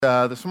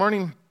This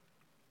morning,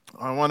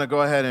 I want to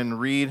go ahead and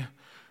read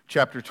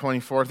chapter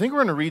 24. I think we're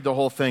going to read the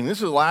whole thing.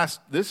 This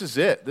is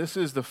it. This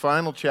is the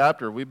final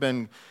chapter. We've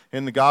been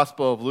in the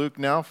Gospel of Luke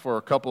now for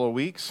a couple of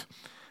weeks.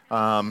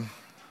 We're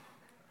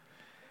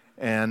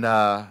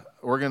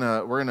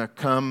gonna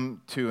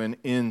come to an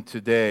end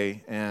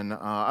today. And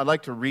I'd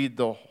like to read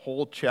the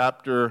whole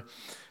chapter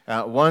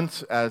at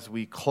once as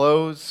we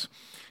close.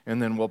 And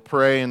then we'll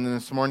pray. And then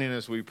this morning,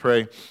 as we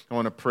pray, I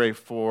want to pray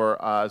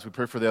for as we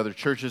pray for the other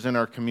churches in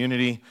our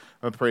community.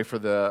 I want to pray for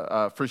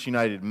the First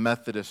United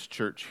Methodist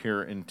Church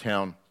here in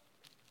town.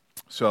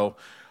 So,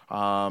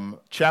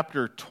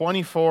 chapter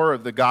 24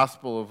 of the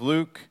Gospel of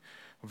Luke,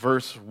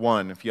 verse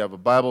 1. If you have a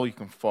Bible, you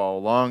can follow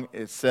along.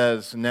 It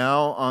says,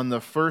 "Now on the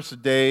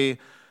first day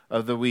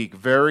of the week,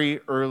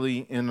 very early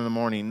in the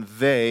morning,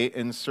 they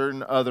and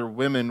certain other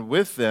women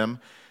with them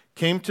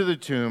came to the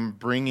tomb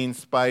bringing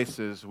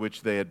spices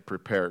which they had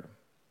prepared.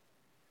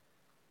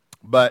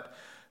 But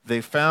they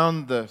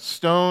found the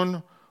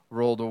stone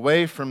rolled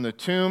away from the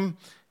tomb,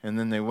 and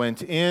then they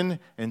went in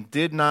and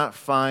did not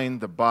find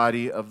the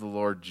body of the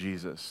Lord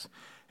Jesus.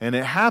 And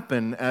it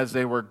happened, as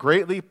they were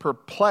greatly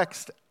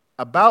perplexed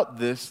about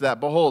this,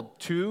 that behold,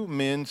 two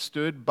men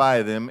stood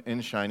by them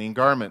in shining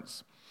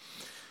garments.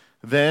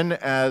 Then,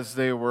 as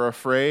they were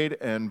afraid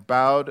and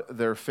bowed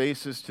their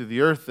faces to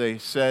the earth, they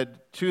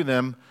said to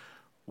them,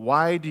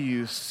 'Why do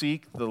you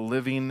seek the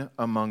living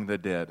among the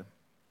dead?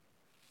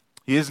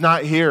 He is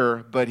not here,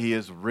 but he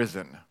is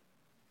risen.'"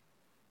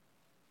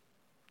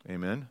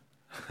 Amen.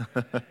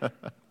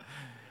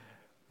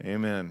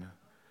 Amen.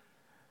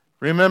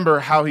 "Remember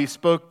how he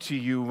spoke to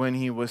you when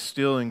he was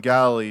still in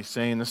Galilee,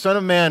 saying, 'The Son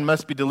of Man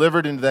must be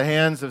delivered into the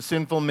hands of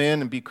sinful men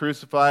and be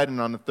crucified,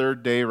 and on the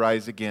third day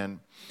rise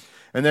again.'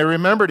 And they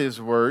remembered his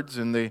words,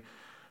 and they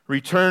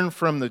returned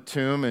from the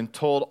tomb and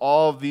told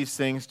all of these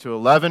things to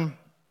 11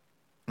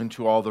 and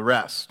to all the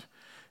rest.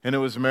 And it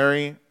was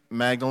Mary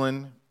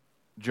Magdalene,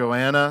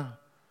 Joanna,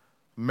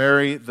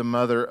 Mary the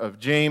mother of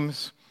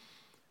James,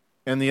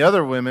 and the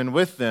other women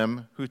with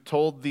them who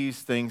told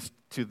these things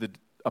to the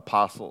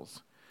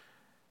apostles.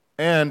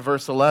 And,"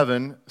 verse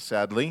 11,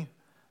 sadly,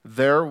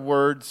 "their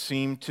words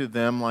seemed to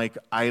them like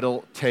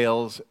idle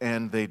tales,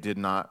 and they did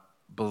not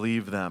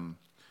believe them.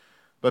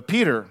 But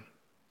Peter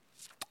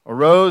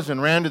arose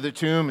and ran to the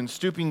tomb, and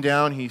stooping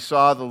down, he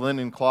saw the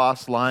linen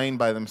cloths lying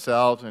by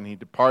themselves, and he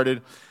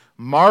departed,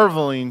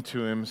 marveling to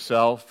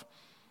himself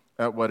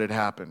at what had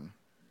happened.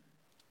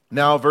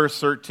 Now, verse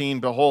 13,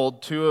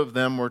 behold, two of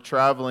them were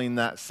traveling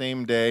that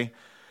same day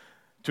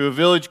to a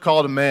village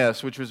called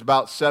Emmaus, which was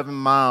about 7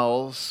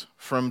 miles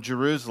from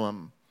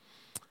Jerusalem.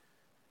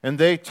 And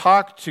they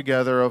talked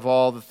together of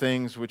all the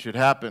things which had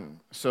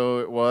happened. So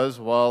it was,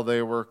 while they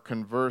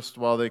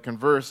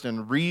conversed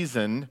and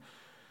reasoned,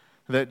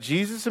 that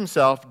Jesus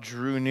himself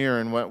drew near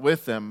and went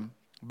with them,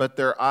 but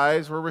their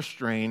eyes were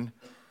restrained,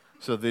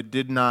 so they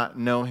did not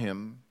know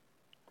him.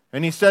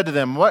 And he said to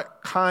them,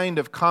 'What kind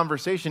of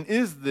conversation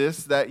is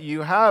this that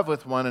you have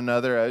with one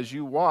another as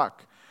you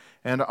walk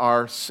and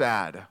are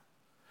sad?'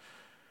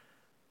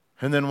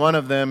 And then one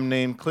of them,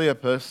 named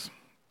Cleopas,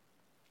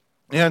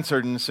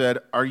 answered and said,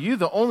 'Are you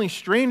the only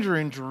stranger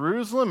in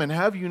Jerusalem, and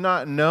have you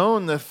not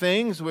known the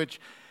things which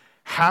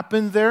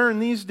happened there in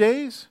these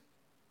days?'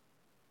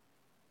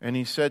 And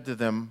he said to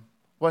them,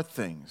 'What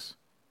things?'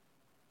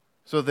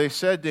 So they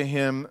said to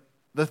him,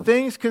 'The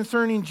things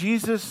concerning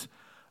Jesus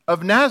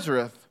of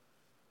Nazareth,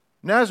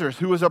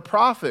 who was a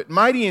prophet,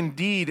 mighty in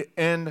deed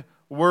and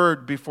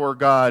word before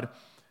God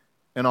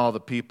and all the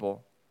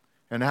people,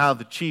 and how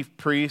the chief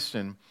priests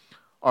and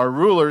our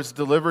rulers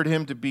delivered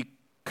him to be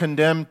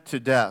condemned to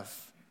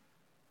death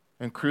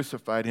and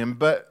crucified him.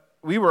 But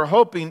we were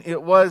hoping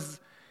it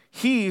was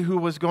he who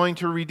was going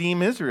to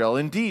redeem Israel.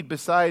 Indeed,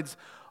 besides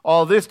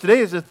all this, today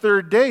is the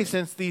third day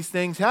since these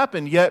things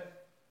happened.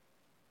 Yet,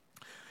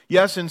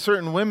 yes, and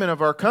certain women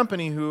of our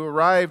company who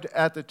arrived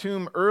at the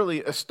tomb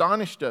early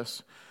astonished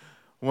us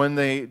when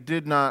they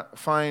did not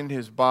find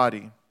his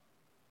body.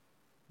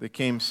 They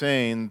came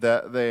saying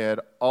that they had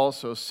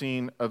also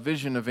seen a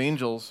vision of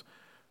angels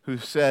who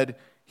said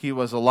he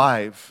was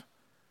alive.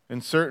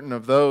 And certain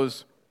of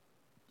those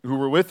who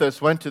were with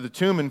us went to the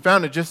tomb and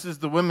found it just as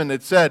the women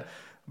had said,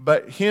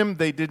 but him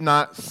they did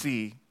not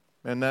see.'"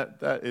 And that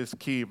is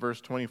key,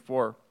 verse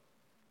 24.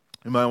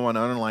 You might want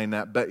to underline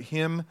that. "But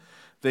him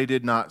they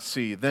did not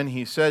see. Then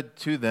he said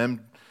to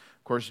them,"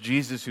 of course,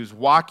 Jesus who's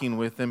walking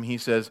with them, he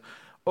says,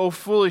 "O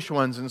foolish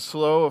ones and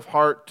slow of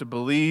heart to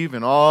believe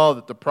in all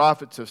that the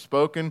prophets have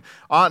spoken,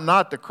 ought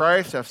not the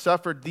Christ have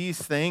suffered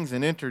these things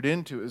and entered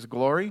into his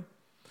glory?"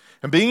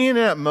 And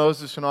beginning at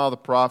Moses and all the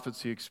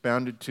prophets, he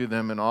expounded to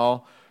them in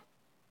all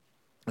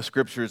the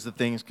scriptures the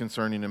things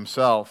concerning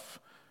himself.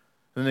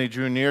 Then they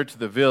drew near to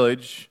the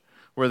village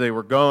where they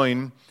were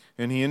going,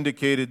 and he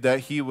indicated that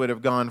he would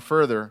have gone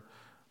further.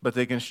 But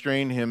they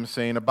constrained him,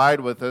 saying,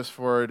 "Abide with us,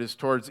 for it is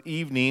towards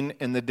evening,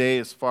 and the day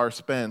is far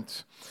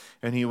spent."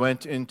 And he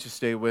went in to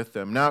stay with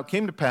them. Now it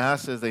came to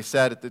pass, as they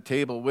sat at the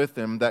table with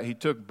him, that he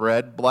took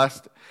bread,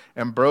 blessed,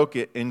 and broke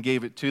it, and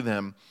gave it to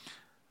them.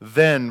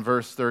 Then,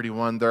 verse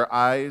 31, their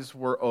eyes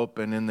were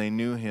open and they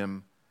knew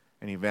him,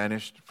 and he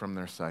vanished from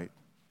their sight.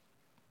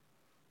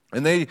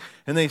 And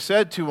they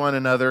said to one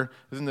another,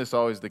 isn't this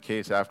always the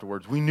case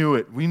afterwards? We knew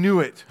it.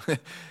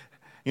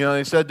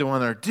 They said to one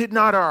another, did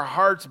not our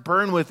hearts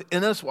burn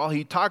within us while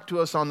he talked to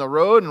us on the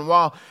road and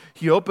while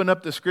he opened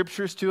up the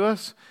scriptures to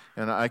us?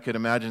 And I could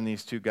imagine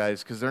these two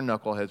guys, because they're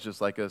knuckleheads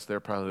just like us, they're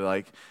probably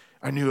like,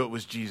 I knew it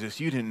was Jesus.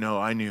 You didn't know,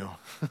 I knew.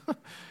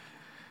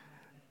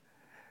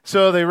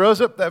 So they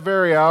rose up that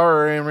very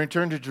hour and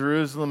returned to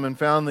Jerusalem and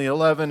found the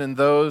 11 and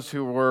those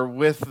who were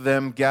with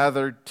them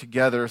gathered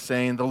together,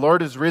 saying, the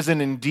Lord is risen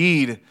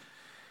indeed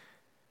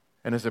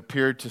and has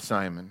appeared to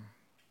Simon.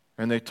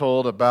 And they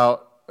told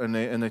about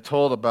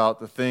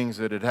the things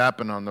that had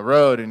happened on the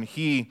road and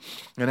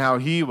how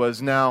he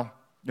was known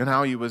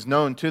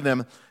to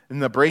them in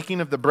the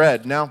breaking of the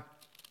bread. Now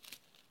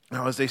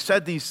as they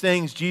said these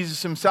things,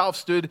 Jesus himself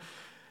stood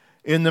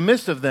in the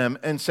midst of them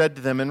and said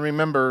to them, and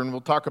remember, and we'll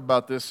talk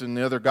about this in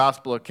the other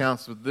gospel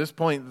accounts, at this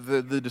point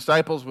the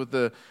disciples with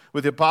the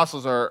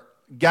apostles are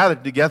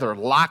gathered together,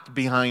 locked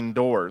behind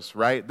doors,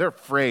 right? They're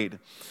afraid.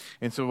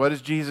 And so what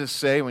does Jesus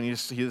say when he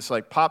just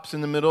like pops in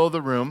the middle of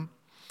the room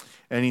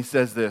and he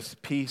says this,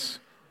 peace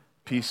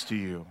to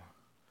you.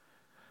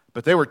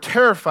 But they were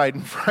terrified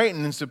and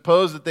frightened and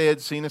supposed that they had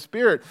seen a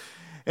spirit.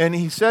 And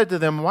he said to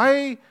them,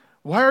 why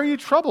are you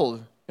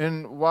troubled?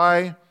 And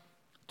why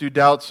do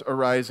doubts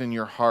arise in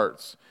your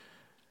hearts?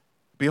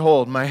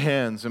 Behold, my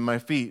hands and my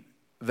feet,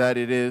 that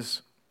it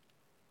is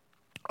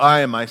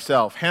I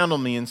myself. Handle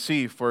me and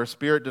see, for a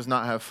spirit does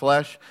not have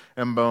flesh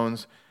and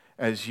bones,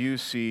 as you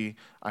see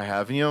I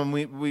have. And,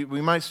 we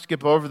might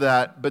skip over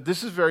that, but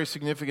this is very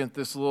significant,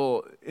 this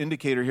little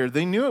indicator here.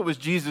 They knew it was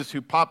Jesus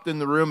who popped in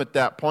the room at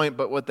that point,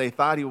 but what they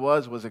thought he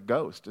was a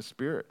ghost, a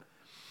spirit.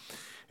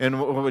 And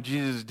what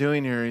Jesus is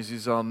doing here is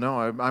he's all, no,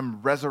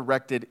 I'm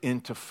resurrected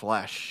into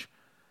flesh.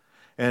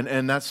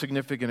 And that's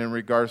significant in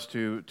regards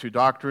to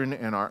doctrine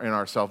and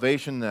our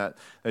salvation, that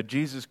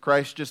Jesus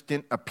Christ just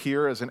didn't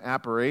appear as an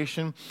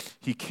apparition.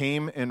 He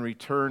came and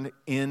returned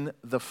in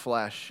the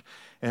flesh.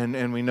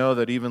 And we know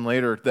that even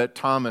later that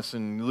Thomas,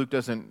 and Luke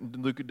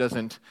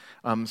doesn't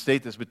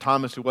state this, but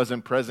Thomas, who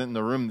wasn't present in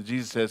the room,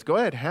 Jesus says, go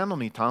ahead, handle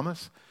me,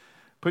 Thomas.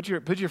 Put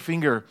your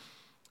finger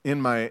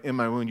in my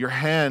wound, your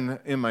hand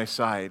in my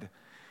side.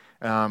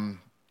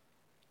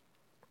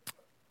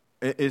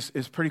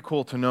 It's pretty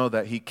cool to know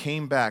that he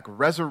came back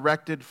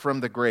resurrected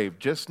from the grave,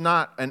 just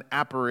not an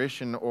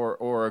apparition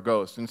or a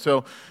ghost. And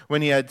so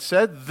when he had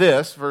said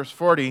this, verse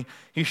 40,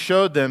 he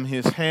showed them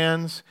his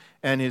hands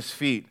and his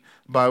feet.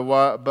 But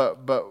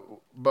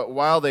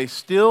while they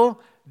still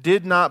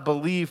did not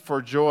believe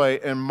for joy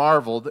and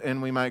marveled,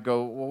 and we might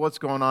go, well, what's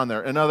going on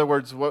there? In other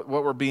words, what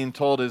we're being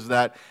told is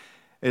that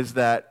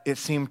it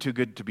seemed too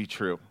good to be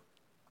true.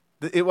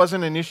 It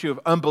wasn't an issue of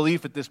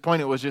unbelief at this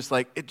point. It was just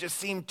like, it just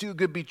seemed too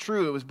good to be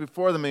true. It was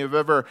before them. You've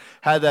ever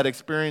had that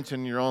experience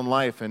in your own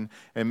life, and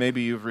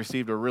maybe you've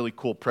received a really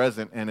cool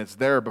present, and it's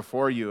there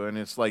before you, and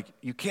it's like,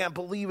 you can't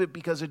believe it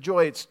because of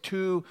joy. It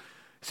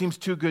seems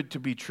too good to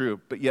be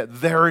true, but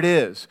yet there it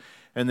is.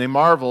 And they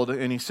marveled,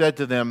 and he said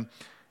to them,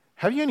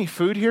 have you any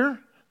food here?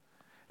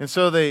 And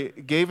so they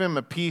gave him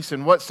a piece,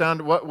 and what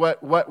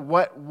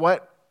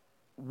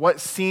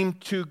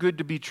seemed too good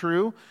to be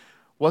true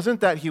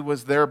wasn't that he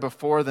was there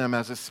before them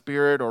as a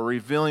spirit or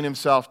revealing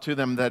himself to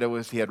them, that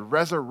he had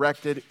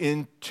resurrected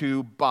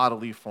into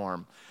bodily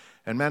form.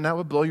 And man, that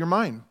would blow your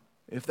mind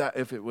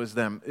if it was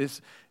them.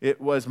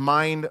 It was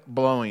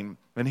mind-blowing.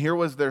 And here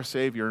was their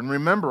Savior. And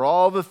remember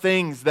all the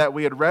things that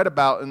we had read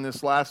about in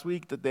this last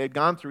week that they had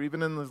gone through,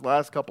 even in this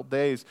last couple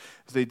days,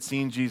 as they'd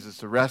seen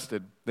Jesus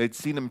arrested. They'd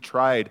seen him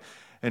tried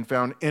and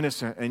found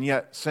innocent, and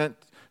yet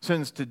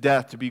sentenced to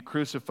death to be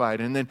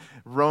crucified, and then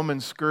Roman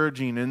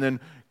scourging, and then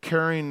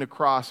carrying the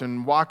cross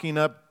and walking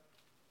up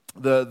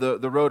the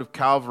road of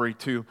Calvary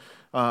to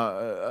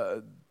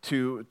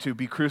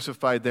be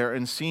crucified there,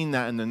 and seeing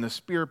that, and then the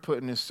spear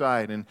put in his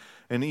side, and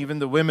even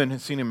the women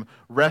had seen him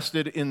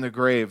rested in the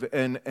grave,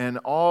 and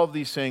all of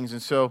these things.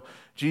 And so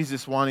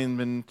Jesus, wanting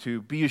them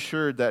to be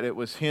assured that it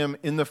was him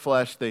in the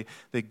flesh, they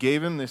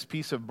gave him this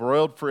piece of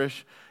broiled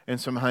fish and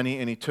some honey,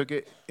 and he took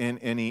it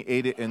and he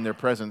ate it in their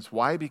presence.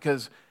 Why?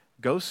 Because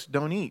ghosts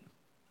don't eat,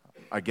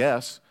 I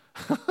guess.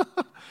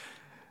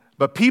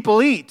 But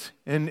people eat,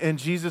 and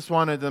Jesus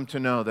wanted them to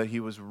know that he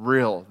was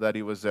real, that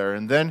he was there.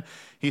 And then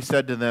he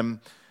said to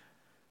them,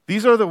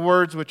 these are the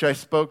words which I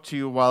spoke to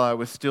you while I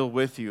was still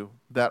with you,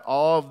 that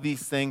all of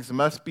these things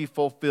must be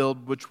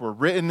fulfilled which were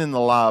written in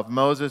the law of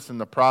Moses and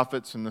the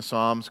prophets and the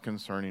Psalms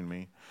concerning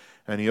me.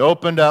 And he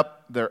opened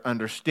up their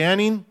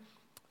understanding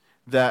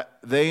that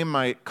they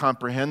might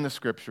comprehend the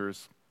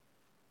scriptures.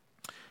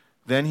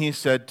 Then he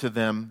said to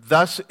them,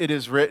 thus it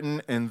is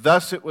written, and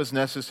thus it was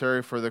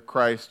necessary for the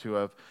Christ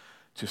to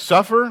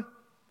suffer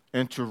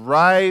and to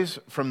rise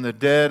from the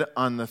dead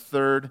on the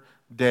third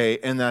day,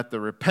 and that the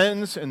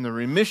repentance and the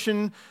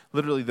remission,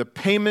 literally the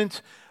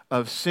payment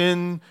of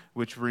sin,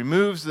 which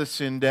removes the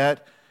sin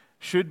debt,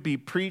 should be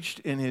preached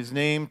in his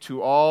name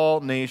to all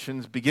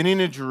nations,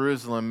 beginning in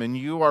Jerusalem, and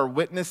you are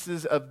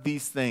witnesses of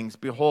these things.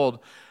 Behold,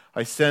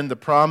 I send the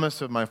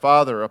promise of my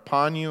Father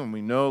upon you, and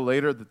we know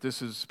later that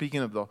this is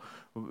speaking of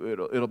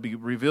it'll be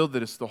revealed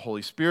that it's the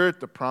Holy Spirit,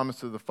 the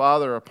promise of the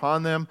Father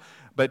upon them.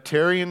 But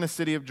tarry in the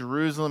city of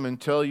Jerusalem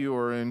until you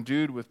are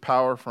endued with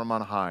power from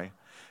on high.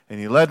 And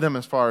he led them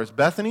as far as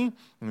Bethany,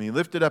 and he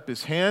lifted up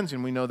his hands,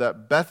 and we know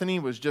that Bethany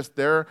was just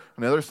there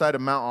on the other side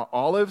of Mount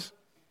Olives.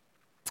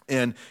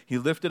 And he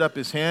lifted up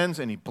his hands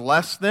and he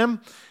blessed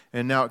them.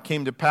 And now it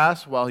came to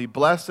pass while he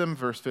blessed them,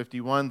 verse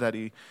 51, that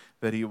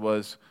he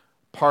was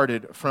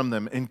parted from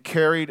them and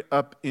carried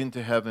up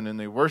into heaven. And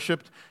they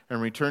worshiped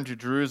and returned to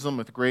Jerusalem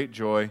with great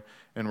joy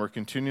and were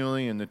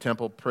continually in the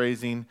temple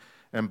praising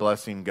and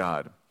blessing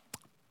God.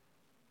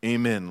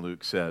 Amen,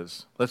 Luke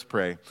says. Let's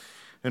pray.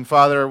 And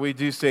Father, we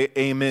do say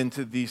amen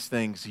to these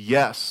things.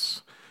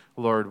 Yes,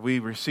 Lord, we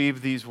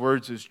receive these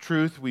words as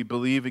truth. We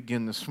believe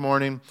again this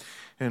morning.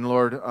 And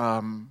Lord,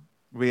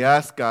 we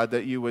ask, God,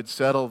 that you would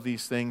settle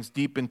these things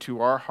deep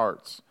into our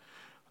hearts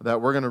that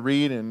we're going to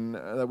read and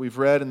that we've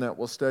read and that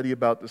we'll study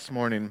about this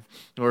morning.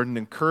 Lord, an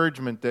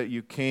encouragement that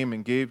you came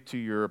and gave to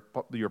your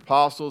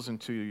apostles and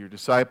to your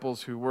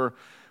disciples who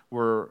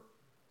were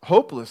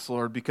hopeless,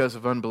 Lord, because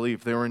of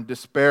unbelief. They were in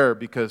despair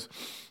because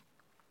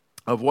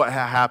of what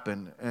had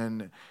happened.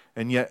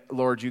 And yet,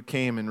 Lord, you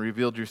came and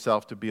revealed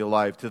yourself to be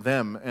alive to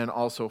them and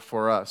also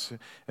for us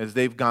as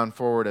they've gone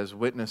forward as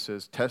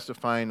witnesses,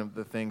 testifying of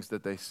the things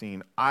that they've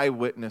seen,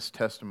 eyewitness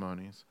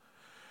testimonies.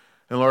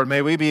 And Lord,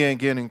 may we be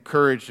again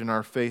encouraged in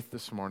our faith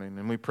this morning.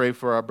 And we pray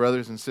for our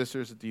brothers and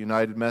sisters at the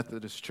United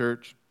Methodist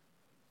Church.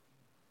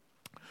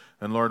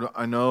 And Lord,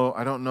 I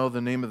don't know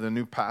the name of the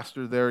new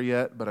pastor there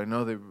yet, but I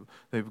know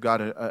they've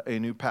got a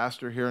new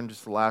pastor here in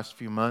just the last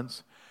few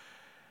months.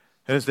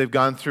 As they've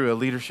gone through a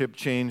leadership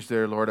change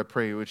there, Lord, I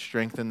pray you would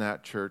strengthen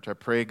that church. I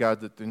pray, God,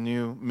 that the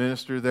new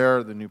minister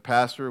there, the new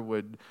pastor,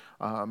 would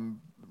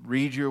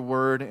read your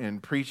word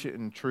and preach it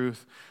in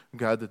truth.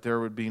 God, that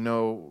there would be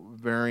no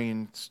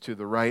variance to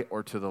the right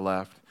or to the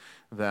left.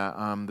 That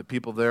the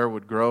people there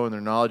would grow in their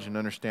knowledge and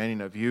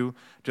understanding of you,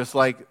 just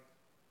like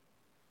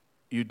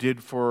you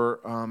did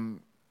for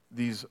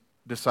these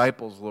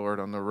disciples, Lord,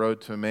 on the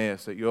road to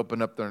Emmaus, that you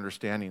open up their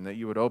understanding, that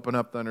you would open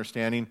up the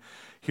understanding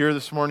here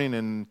this morning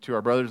and to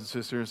our brothers and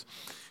sisters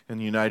in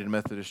the United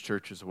Methodist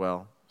Church as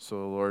well.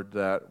 So, Lord,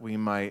 that we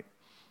might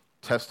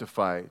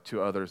testify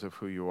to others of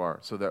who you are,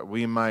 so that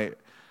we might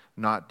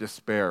not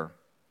despair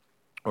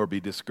or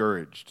be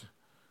discouraged,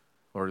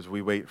 Lord, as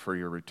we wait for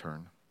your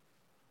return.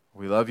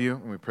 We love you,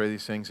 and we pray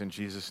these things in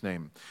Jesus'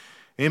 name.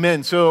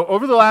 Amen. So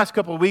over the last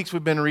couple of weeks,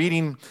 we've been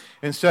reading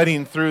and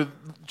studying through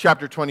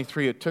chapter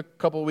 23. It took a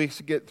couple of weeks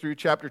to get through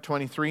chapter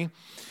 23.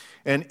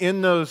 And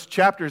in those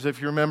chapters, if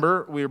you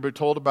remember, we were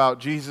told about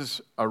Jesus'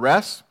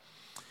 arrest,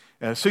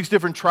 6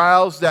 different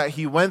trials that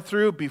he went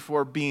through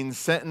before being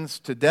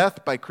sentenced to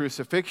death by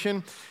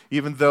crucifixion,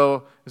 even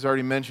though, as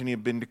already mentioned, he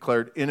had been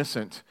declared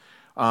innocent.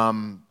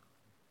 And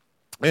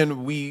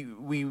we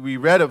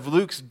read of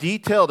Luke's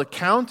detailed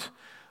account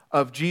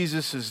of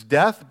Jesus'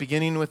 death,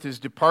 beginning with his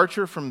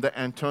departure from the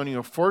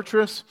Antonia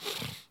fortress,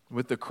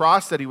 with the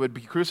cross that he would be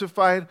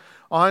crucified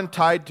on,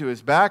 tied to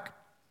his back.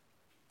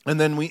 And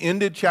then we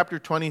ended chapter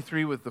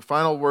 23 with the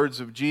final words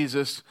of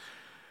Jesus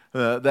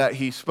that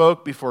he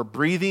spoke before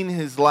breathing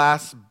his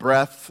last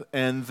breath,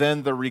 and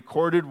then the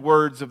recorded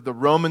words of the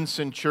Roman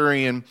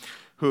centurion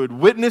who had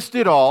witnessed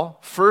it all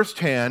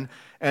firsthand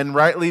and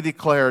rightly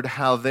declared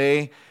how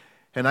they,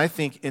 and I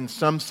think in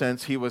some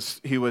sense he was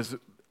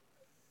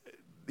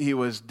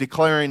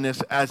declaring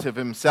this as of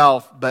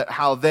himself, but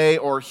how they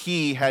or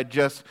he had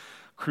just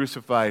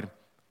crucified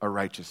a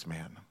righteous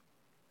man.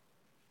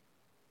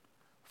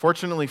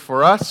 Fortunately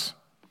for us,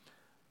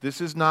 this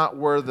is not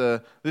where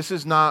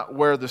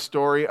the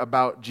story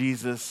about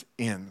Jesus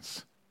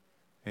ends.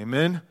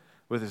 Amen?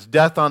 With his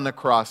death on the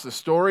cross. The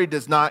story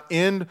does not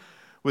end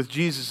with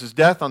Jesus'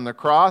 death on the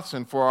cross,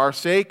 and for our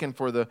sake and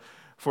for the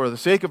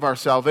sake of our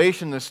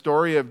salvation, the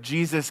story of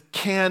Jesus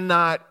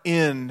cannot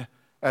end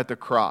at the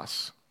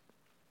cross.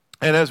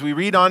 And as we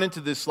read on into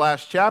this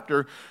last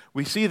chapter,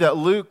 we see that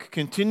Luke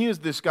continues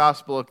this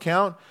gospel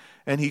account,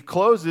 and he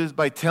closes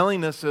by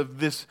telling us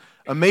of this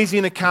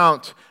amazing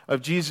account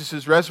of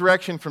Jesus'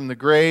 resurrection from the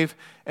grave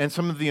and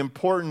some of the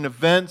important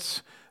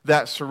events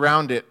that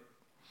surround it.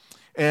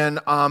 And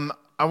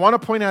I want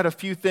to point out a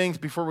few things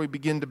before we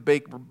begin to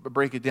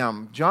break it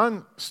down.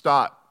 John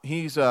Stott,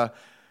 he's an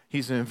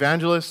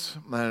evangelist,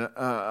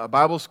 a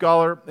Bible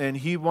scholar, and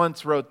he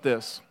once wrote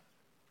this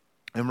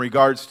in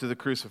regards to the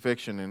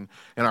crucifixion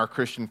and our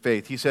Christian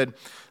faith. He said,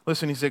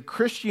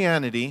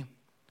 Christianity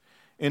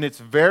in its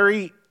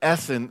very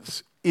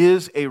essence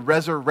is a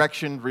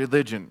resurrection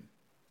religion.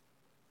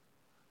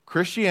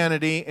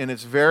 Christianity in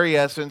its very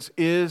essence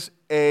is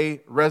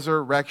a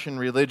resurrection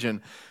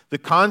religion. The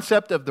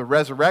concept of the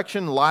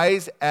resurrection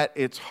lies at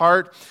its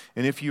heart,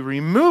 and if you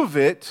remove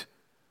it,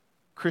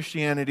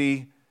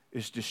 Christianity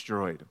is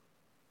destroyed.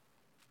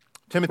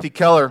 Timothy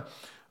Keller,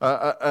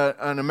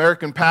 an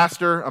American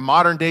pastor, a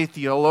modern-day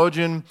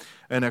theologian,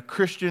 and a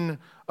Christian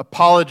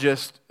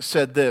apologist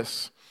said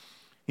this.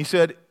 He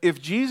said,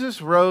 if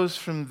Jesus rose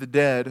from the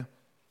dead,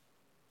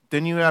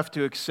 then you have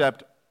to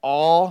accept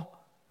all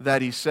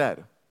that he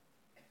said.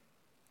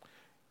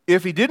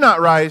 If he did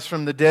not rise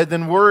from the dead,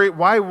 then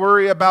why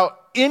worry about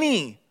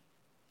any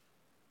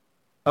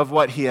of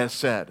what he has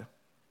said?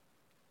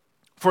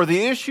 For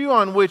the issue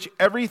on which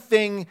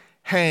everything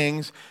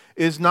hangs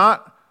is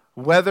not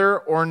whether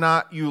or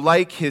not you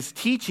like his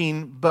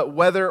teaching, but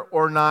whether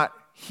or not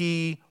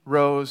he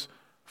rose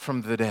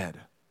from the dead.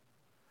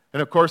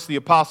 And of course, the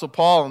Apostle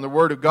Paul, in the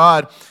Word of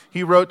God,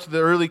 he wrote to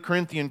the early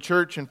Corinthian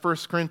church in 1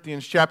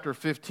 Corinthians chapter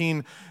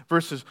 15,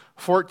 verses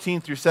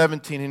 14 through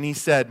 17, and he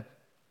said,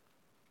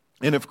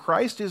 and if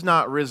Christ is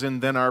not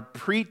risen, then our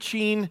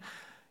preaching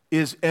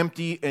is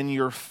empty and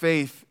your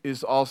faith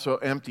is also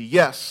empty.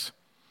 Yes,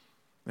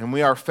 and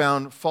we are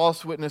found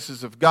false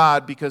witnesses of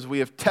God because we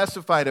have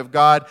testified of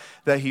God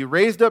that he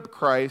raised up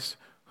Christ,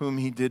 whom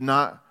he did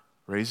not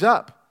raise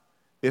up,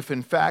 if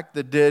in fact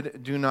the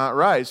dead do not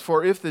rise.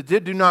 For if the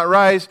dead do not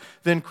rise,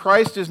 then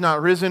Christ is not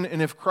risen.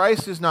 And if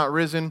Christ is not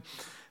risen,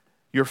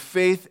 your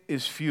faith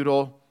is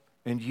futile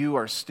and you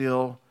are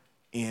still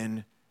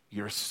in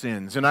your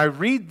sins. And I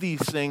read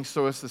these things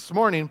to us this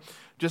morning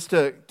just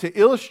to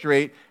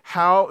illustrate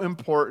how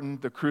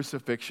important the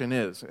crucifixion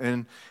is.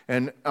 And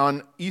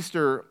on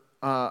Easter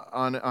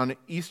on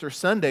Easter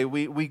Sunday,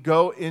 we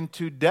go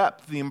into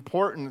depth the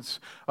importance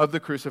of the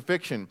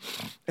crucifixion.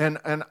 And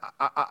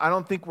I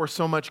don't think we're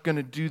so much going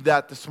to do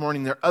that this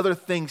morning. There are other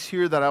things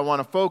here that I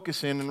want to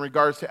focus in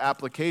regards to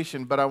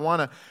application, but I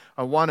want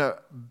to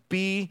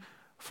be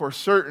for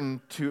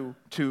certain to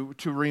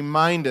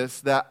remind us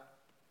that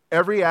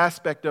every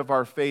aspect of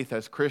our faith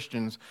as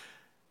Christians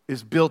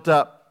is built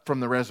up from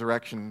the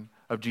resurrection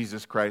of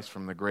Jesus Christ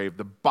from the grave,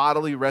 the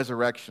bodily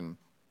resurrection.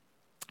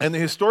 And the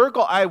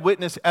historical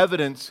eyewitness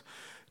evidence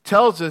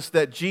tells us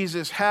that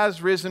Jesus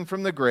has risen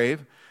from the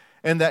grave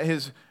and that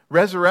his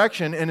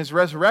resurrection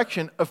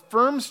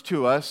affirms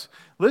to us,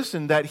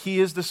 listen, that he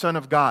is the Son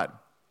of God.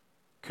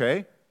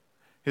 Okay?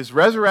 His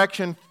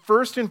resurrection,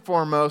 first and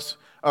foremost,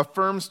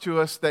 affirms to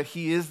us that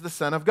he is the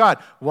Son of God,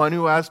 one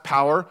who has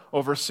power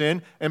over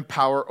sin and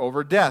power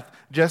over death,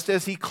 just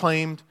as he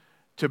claimed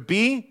to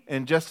be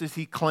and just as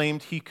he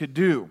claimed he could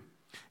do.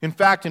 In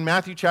fact, in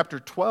Matthew chapter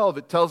 12,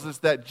 it tells us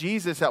that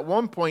Jesus at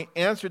one point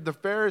answered the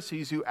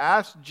Pharisees who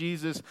asked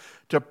Jesus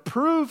to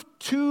prove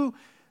to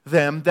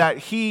them that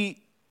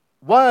he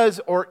was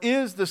or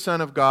is the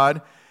Son of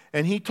God.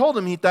 And he told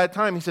them at that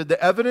time, he said,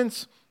 the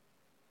evidence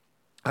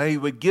he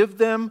would give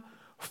them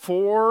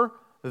for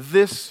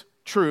this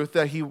truth,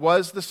 that he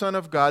was the Son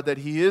of God, that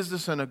he is the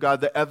Son of God,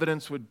 the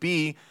evidence would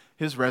be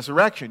his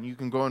resurrection. You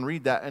can go and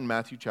read that in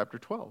Matthew chapter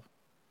 12.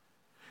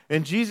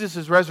 And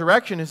Jesus'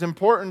 resurrection is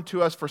important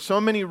to us for so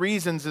many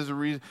reasons as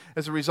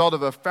a result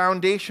of a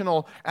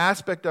foundational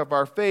aspect of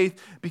our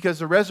faith, because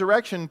the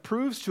resurrection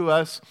proves to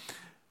us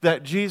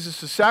that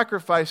Jesus'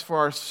 sacrifice for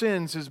our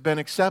sins has been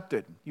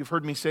accepted. You've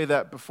heard me say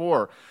that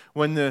before.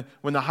 When the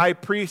high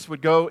priest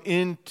would go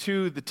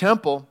into the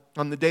temple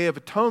on the Day of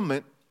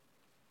Atonement,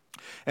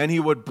 and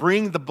he would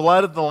bring the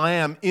blood of the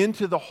lamb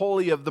into the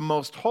Holy of the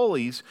Most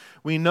Holies,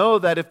 we know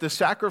that if the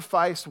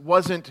sacrifice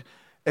wasn't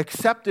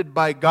accepted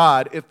by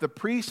God, if the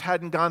priest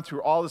hadn't gone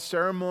through all the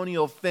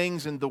ceremonial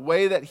things and the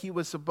way that he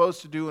was supposed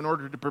to do in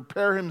order to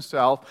prepare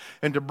himself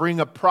and to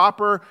bring a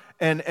proper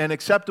and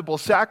acceptable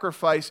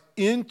sacrifice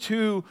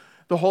into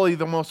the Holy of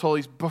the Most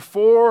Holies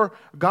before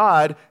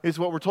God, is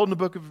what we're told in the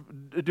book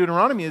of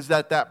Deuteronomy, is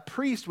that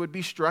priest would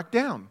be struck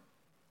down.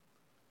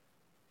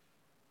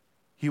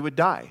 He would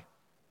die.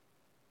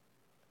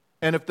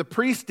 And if the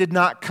priest did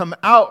not come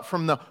out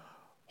from the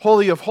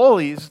Holy of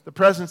Holies, the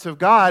presence of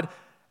God,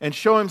 and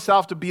show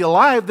himself to be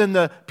alive, then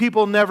the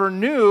people never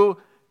knew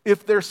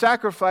if their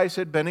sacrifice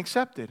had been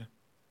accepted.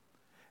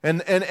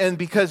 And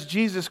because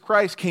Jesus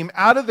Christ came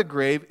out of the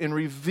grave and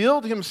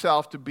revealed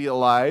himself to be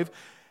alive,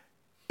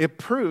 it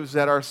proves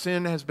that our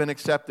sin has been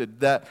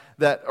accepted, that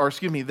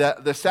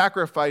the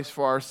sacrifice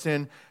for our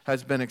sin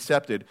has been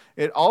accepted.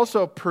 It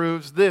also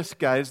proves this,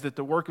 guys, that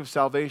the work of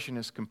salvation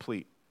is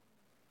complete.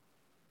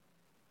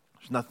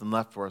 There's nothing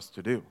left for us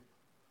to do.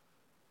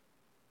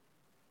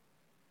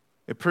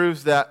 It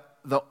proves that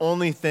the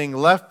only thing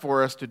left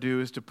for us to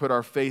do is to put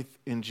our faith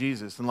in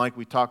Jesus. And like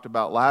we talked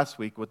about last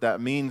week, what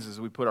that means is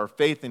we put our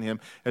faith in him.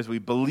 As we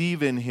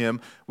believe in him,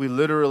 we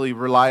literally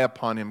rely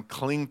upon him,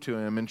 cling to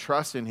him, and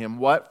trust in him.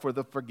 What? For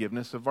the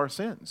forgiveness of our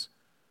sins.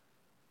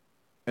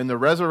 And the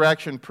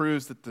resurrection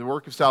proves that the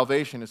work of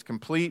salvation is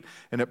complete,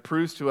 and it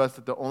proves to us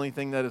that the only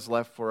thing that is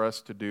left for us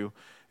to do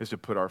is to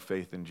put our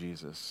faith in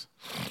Jesus.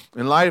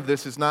 In light of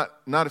this, it's not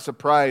a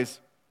surprise,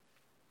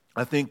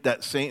 I think,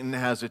 that Satan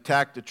has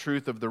attacked the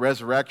truth of the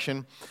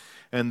resurrection.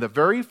 And the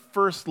very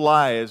first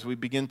lie, as we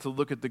begin to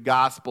look at the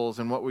Gospels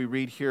and what we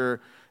read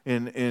here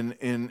in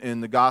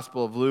the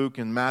Gospel of Luke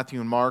and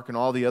Matthew and Mark and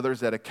all the others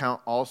that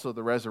account also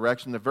the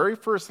resurrection, the very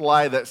first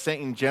lie that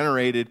Satan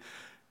generated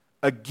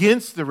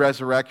against the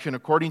resurrection,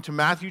 according to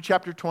Matthew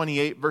chapter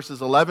 28,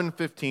 verses 11 and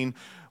 15,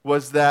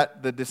 was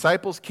that the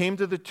disciples came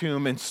to the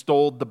tomb and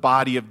stole the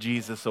body of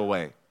Jesus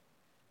away.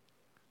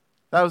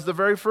 That was the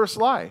very first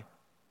lie.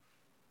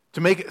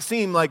 To make it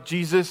seem like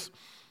Jesus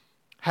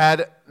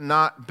had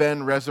not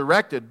been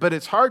resurrected. But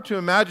it's hard to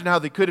imagine how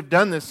they could have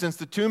done this, since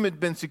the tomb had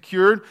been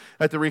secured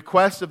at the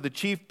request of the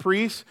chief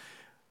priests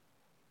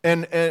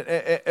and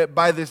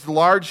by this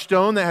large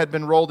stone that had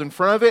been rolled in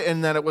front of it,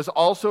 and that it was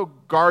also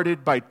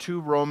guarded by 2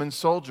 Roman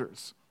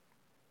soldiers.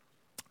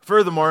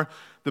 Furthermore,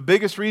 the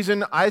biggest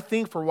reason, I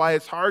think, for why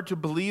it's hard to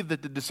believe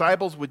that the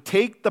disciples would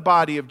take the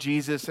body of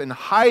Jesus and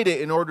hide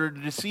it in order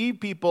to deceive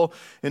people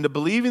into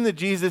believing that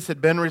Jesus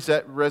had been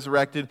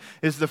resurrected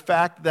is the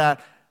fact that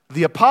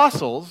the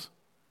apostles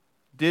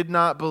did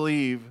not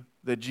believe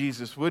that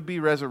Jesus would be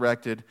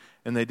resurrected,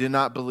 and they did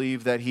not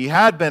believe that he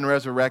had been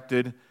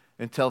resurrected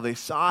until they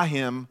saw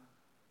him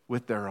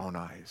with their own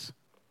eyes.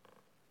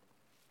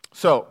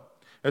 So,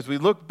 as we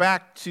look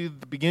back to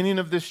the beginning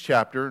of this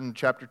chapter, in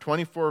chapter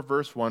 24,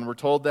 verse 1, we're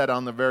told that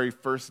on the very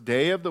first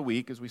day of the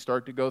week, as we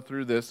start to go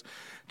through this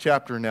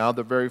chapter now,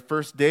 the very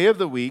first day of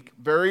the week,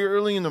 very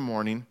early in the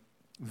morning,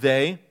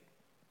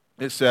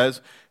 it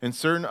says, and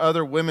certain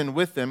other women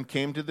with them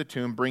came to the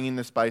tomb, bringing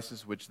the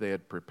spices which they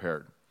had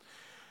prepared.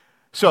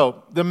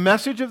 So, the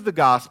message of the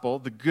gospel,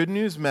 the good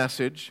news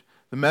message,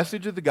 the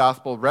message of the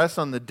gospel rests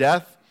on the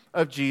death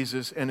of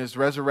Jesus and his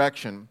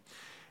resurrection.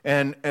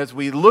 And as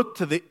we look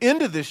to the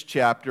end of this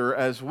chapter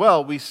as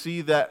well, we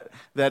see that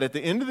at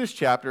the end of this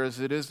chapter, as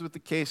it is with the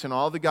case in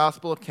all the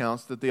gospel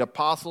accounts, that the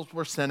apostles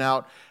were sent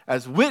out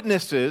as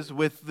witnesses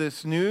with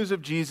this news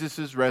of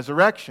Jesus'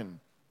 resurrection,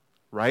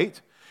 right?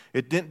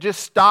 It didn't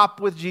just stop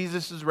with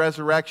Jesus'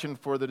 resurrection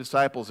for the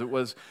disciples. It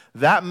was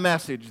that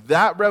message,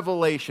 that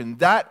revelation,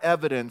 that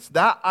evidence,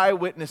 that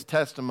eyewitness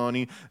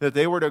testimony that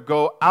they were to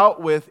go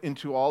out with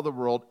into all the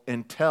world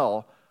and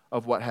tell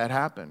of what had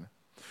happened.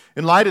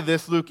 In light of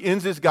this, Luke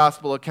ends his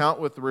gospel account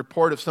with the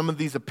report of some of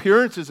these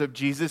appearances of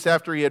Jesus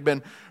after he had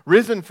been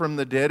risen from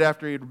the dead,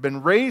 after he had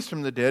been raised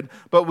from the dead.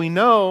 But we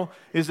know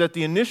is that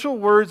the initial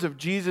words of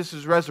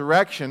Jesus'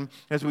 resurrection,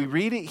 as we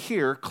read it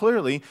here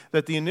clearly,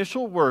 that the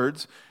initial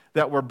words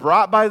that were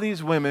brought by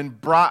these women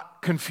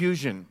brought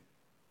confusion.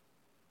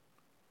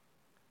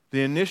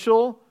 The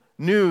initial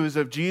news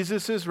of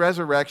Jesus'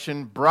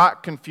 resurrection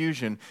brought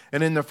confusion.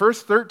 And in the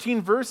first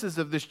 13 verses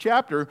of this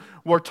chapter,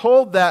 we're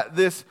told that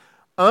this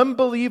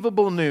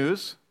unbelievable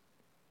news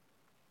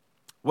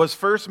was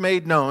first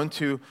made known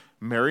to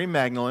Mary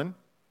Magdalene,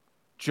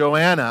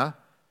 Joanna,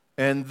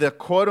 and the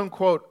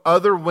quote-unquote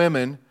other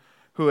women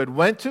who had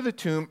went to the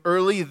tomb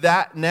early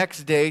that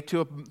next day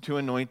to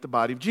anoint the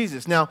body of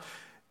Jesus. Now,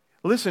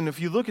 listen,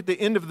 if you look at the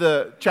end of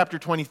the chapter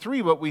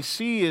 23, what we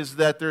see is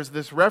that there's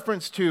this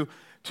reference to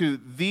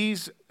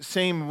these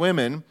same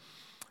women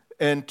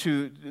and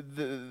to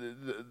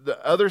the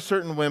other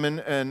certain women,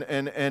 and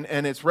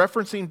it's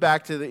referencing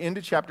back to the end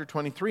of chapter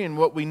 23. And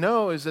what we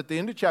know is that the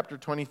end of chapter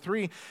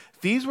 23,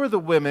 these were the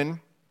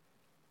women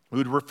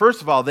who were,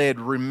 first of all, they had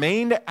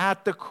remained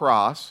at the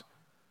cross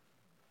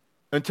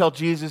until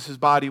Jesus'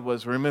 body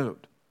was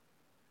removed.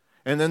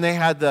 And then they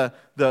had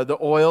the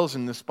oils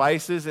and the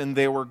spices, and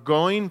they were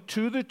going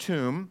to the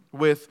tomb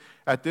with,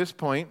 at this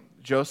point,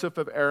 Joseph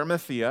of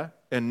Arimathea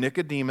and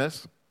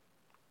Nicodemus,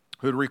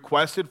 who had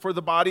requested for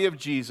the body of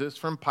Jesus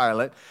from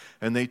Pilate,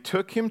 and they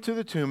took him to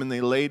the tomb and they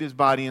laid his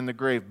body in the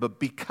grave. But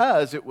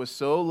because it was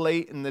so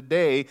late in the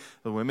day,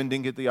 the women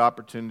didn't get the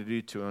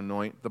opportunity to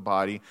anoint the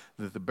body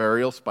with the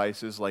burial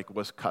spices like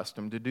was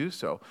custom to do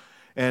so.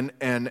 And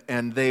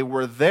they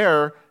were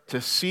there to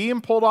see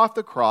him pulled off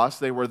the cross,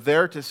 they were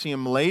there to see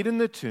him laid in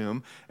the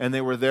tomb, and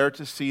they were there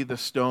to see the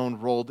stone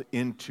rolled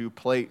into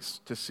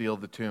place to seal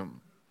the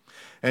tomb.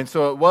 And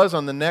so it was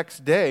on the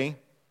next day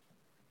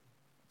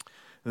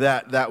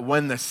that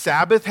when the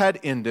Sabbath had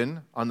ended,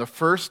 on the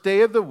first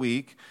day of the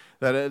week,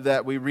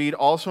 that we read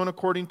also in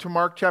according to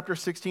Mark chapter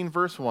 16,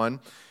 verse 1,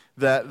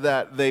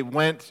 that they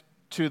went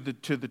to the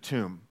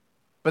tomb.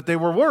 But they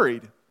were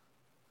worried.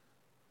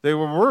 They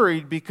were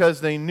worried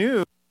because they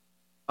knew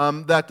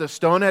that the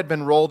stone had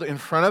been rolled in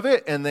front of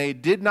it, and they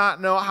did not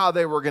know how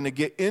they were going to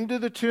get into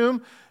the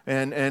tomb,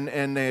 and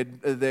they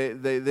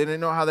didn't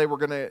know how they were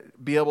going to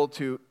be able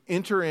to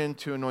enter in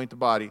to anoint the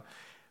body.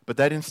 But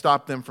that didn't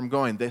stop them from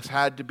going. This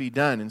had to be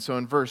done. And so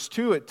in verse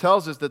 2, it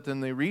tells us that then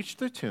they reached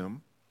the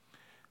tomb,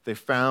 they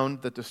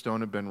found that the stone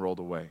had been rolled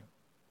away,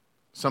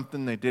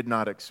 something they did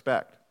not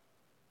expect.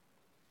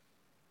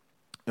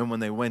 And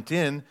when they went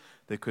in,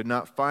 they could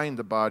not find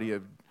the body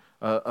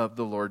of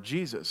the Lord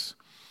Jesus.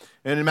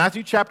 And in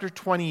Matthew chapter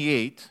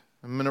 28,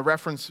 I'm going to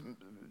reference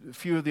a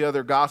few of the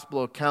other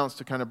gospel accounts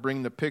to kind of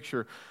bring the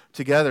picture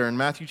together. In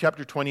Matthew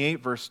chapter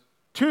 28, verse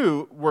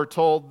 2, we're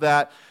told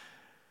that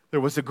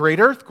there was a great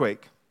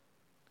earthquake.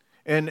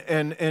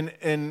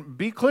 And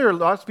be clear,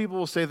 lots of people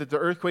will say that the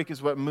earthquake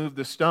is what moved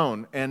the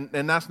stone, and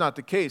that's not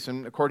the case.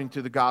 And according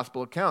to the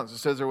gospel accounts, it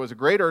says there was a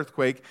great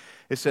earthquake.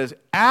 It says,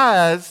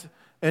 as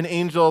an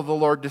angel of the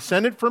Lord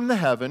descended from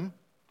heaven,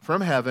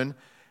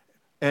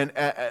 and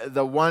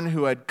the one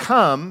who had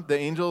come, the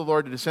angel of the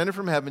Lord, descended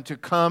from heaven to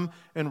come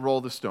and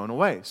roll the stone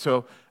away.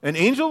 So an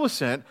angel was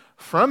sent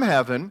from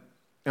heaven,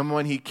 and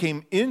when he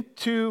came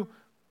into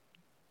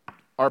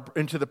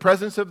the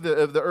presence of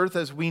the earth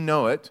as we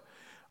know it,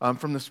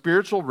 from the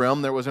spiritual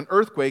realm, there was an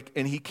earthquake,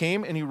 and he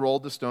came and he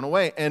rolled the stone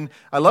away. And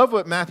I love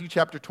what Matthew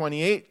chapter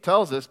 28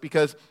 tells us,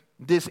 because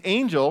this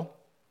angel,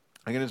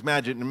 I can just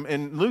imagine,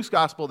 in Luke's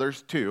gospel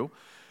there's two,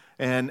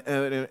 and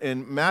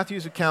in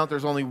Matthew's account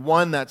there's only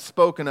one that's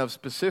spoken of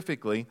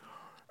specifically,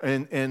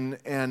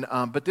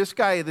 but this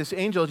guy, this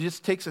angel,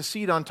 just takes a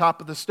seat on top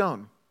of the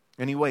stone,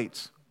 and he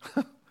waits.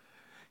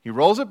 He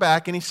rolls it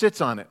back, and he sits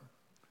on it.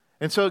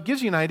 And so it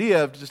gives you an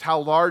idea of just how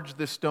large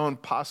this stone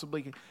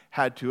possibly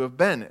had to have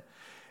been.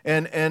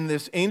 And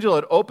this angel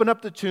had opened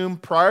up the tomb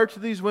prior to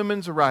these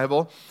women's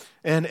arrival,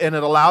 and it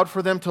allowed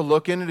for them to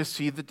look in and to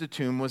see that the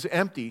tomb was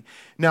empty.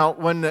 Now,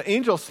 when the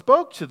angel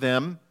spoke to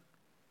them,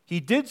 he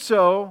did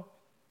so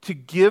to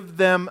give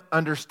them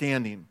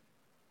understanding,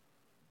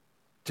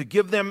 to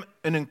give them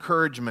an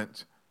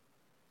encouragement.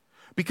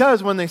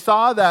 Because when they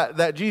saw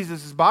that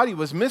Jesus' body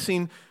was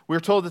missing, we were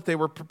told that they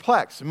were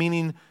perplexed,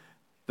 meaning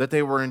that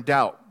they were in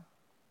doubt.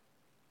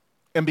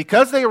 And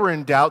because they were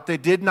in doubt, they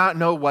did not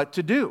know what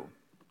to do.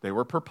 They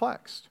were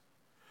perplexed.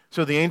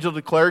 So the angel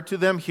declared to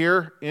them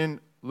here in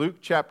Luke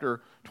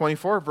chapter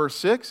 24, verse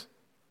 6,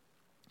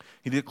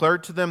 he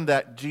declared to them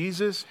that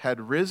Jesus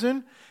had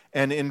risen.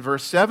 And in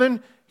verse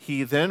 7,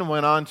 he then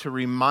went on to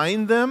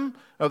remind them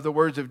of the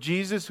words of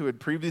Jesus, who had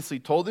previously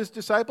told his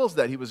disciples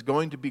that he was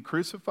going to be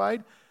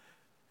crucified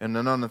and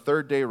then on the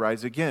third day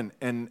rise again.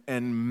 And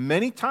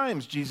many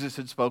times Jesus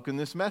had spoken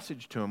this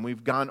message to him.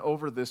 We've gone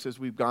over this as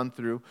we've gone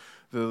through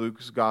the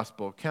Luke's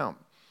gospel account.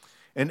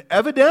 And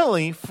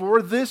evidently,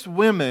 for these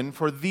women,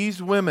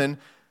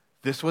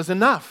 this was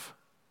enough.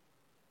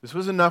 This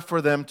was enough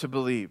for them to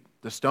believe.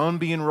 The stone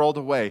being rolled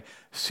away,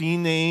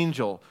 seeing the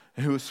angel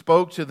who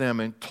spoke to them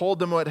and told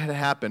them what had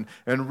happened,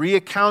 and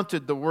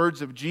recounted the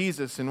words of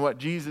Jesus and what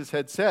Jesus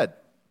had said.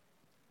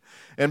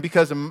 And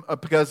because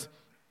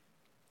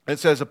it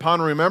says,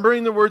 upon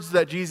remembering the words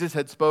that Jesus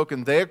had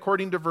spoken, they,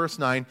 according to verse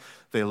 9,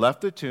 they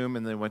left the tomb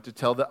and they went to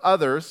tell the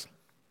others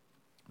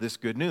this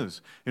good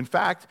news. In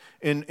fact,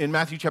 in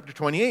Matthew chapter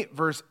 28,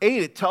 verse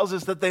 8, it tells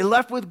us that they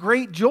left with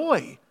great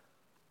joy.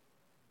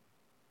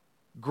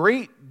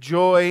 Great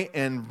joy,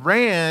 and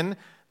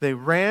they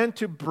ran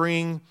to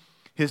bring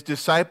his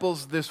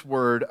disciples this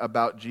word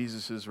about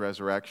Jesus'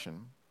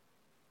 resurrection.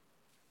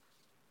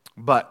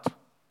 But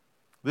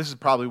this is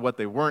probably what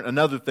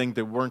another thing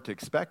they weren't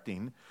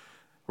expecting.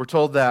 We're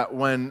told that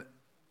when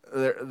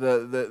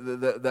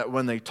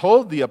they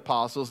told the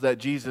apostles that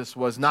Jesus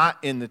was not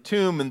in the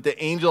tomb and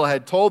the angel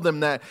had told them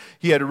that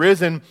he had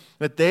risen,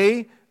 that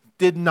they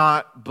did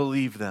not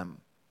believe them.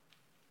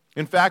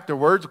 In fact, their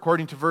words,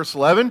 according to verse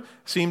 11,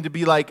 seem to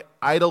be like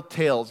idle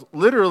tales.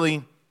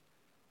 Literally,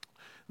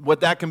 what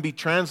that can be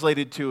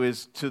translated to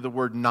is to the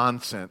word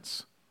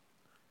nonsense.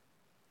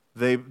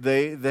 They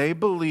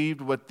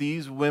believed what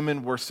these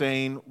women were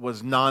saying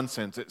was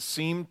nonsense. It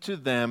seemed to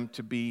them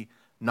to be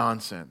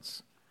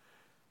nonsense.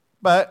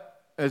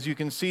 But, as you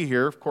can see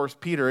here, of course,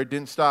 it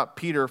didn't stop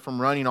Peter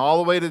from running all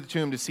the way to the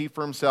tomb to see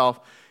for himself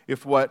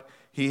if what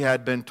he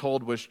had been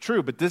told was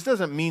true. But this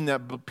doesn't mean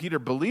that Peter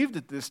believed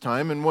at this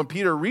time. And when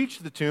Peter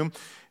reached the tomb,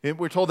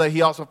 we're told that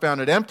he also found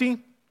it empty.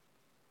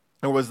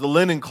 There was the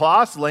linen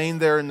cloths laying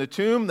there in the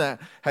tomb that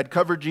had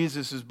covered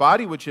Jesus'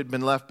 body, which had been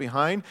left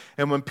behind.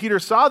 And when Peter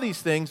saw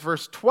these things,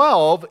 verse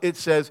 12, it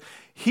says,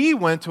 he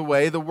went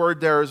away, the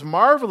word there is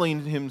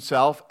marveling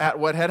himself at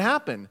what had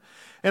happened.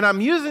 And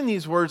I'm using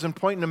these words and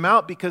pointing them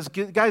out because,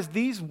 guys,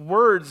 these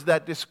words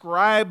that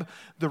describe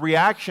the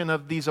reaction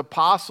of these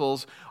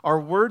apostles are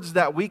words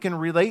that we can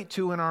relate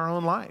to in our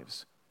own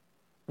lives.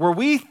 Where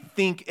we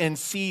think and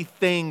see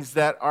things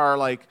that are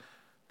like,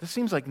 this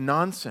seems like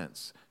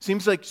nonsense.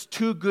 Seems like it's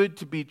too good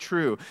to be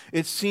true.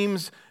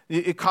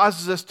 It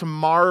causes us to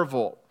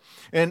marvel.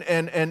 And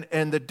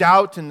the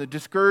doubt and the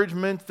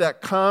discouragement that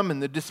come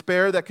and the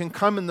despair that can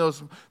come in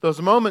those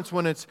moments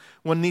when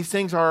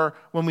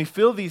we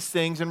feel these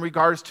things in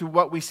regards to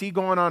what we see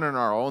going on in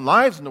our own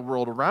lives, in the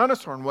world around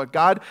us, or in what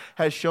God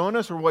has shown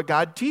us or what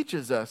God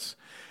teaches us.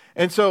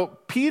 And so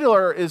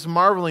Peter is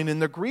marveling,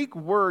 and the Greek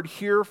word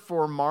here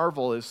for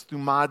marvel is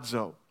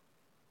thumazo.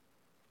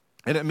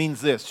 And it means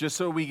this, just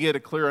so we get a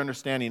clear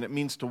understanding, it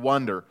means to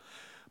wonder.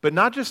 But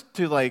not just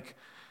to like,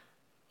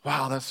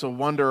 wow, that's so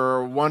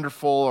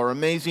wonderful or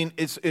amazing.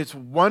 It's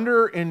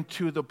wonder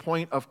into the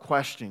point of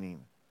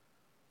questioning.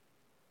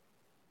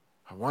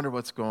 I wonder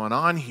what's going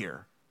on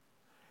here.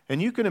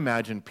 And you can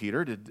imagine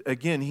Peter,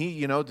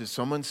 did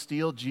someone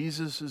steal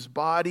Jesus'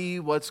 body?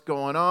 What's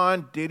going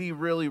on? Did he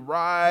really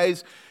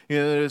rise?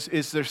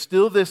 Is there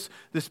still this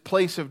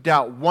place of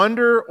doubt,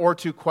 wonder or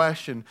to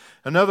question?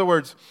 In other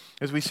words,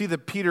 as we see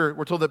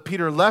we're told that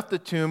Peter left the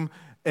tomb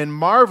and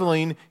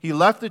marveling, he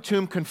left the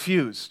tomb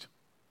confused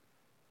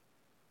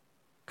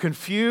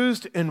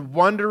and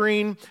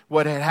wondering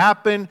what had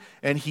happened,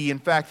 and he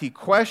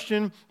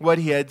questioned what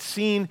he had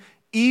seen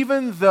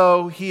even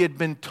though he had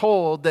been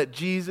told that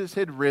Jesus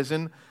had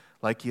risen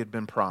like he had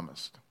been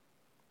promised.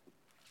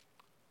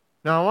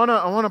 Now,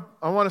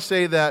 I want to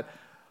say that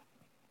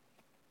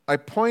I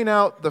point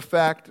out the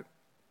fact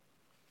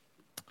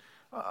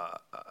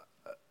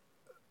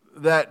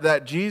that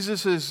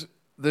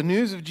the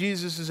news of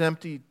Jesus'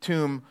 empty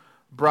tomb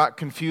brought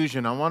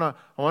confusion. I want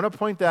to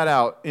point that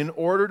out in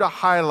order to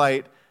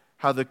highlight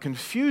how the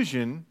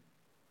confusion,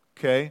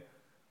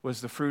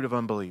 was the fruit of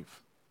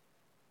unbelief.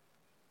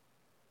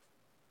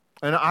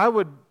 And I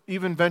would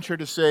even venture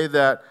to say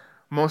that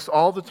most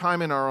all the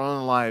time in our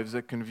own lives,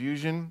 that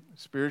confusion,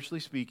 spiritually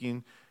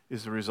speaking,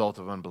 is the result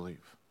of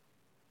unbelief.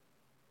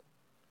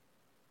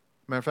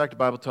 Matter of fact, the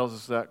Bible tells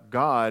us that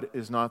God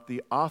is not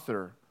the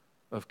author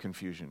of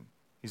confusion.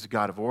 He's a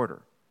God of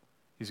order.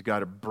 He's a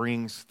God who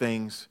brings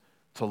things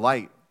to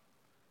light.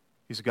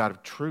 He's a God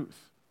of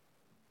truth.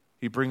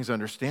 He brings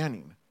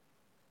understanding.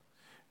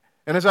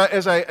 And as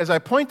I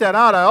point that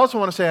out, I also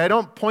want to say I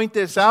don't point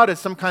this out as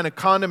some kind of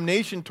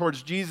condemnation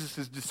towards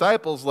Jesus'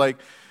 disciples, like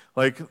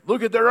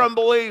look at their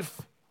unbelief.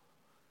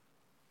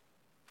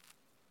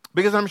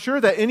 Because I'm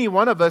sure that any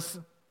one of us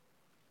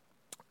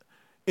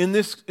in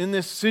this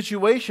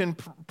situation,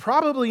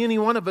 probably any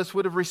one of us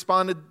would have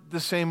responded the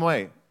same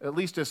way, at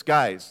least as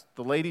guys.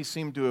 The ladies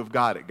seem to have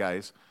got it,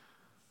 guys.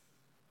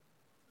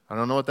 I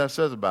don't know what that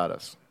says about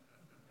us.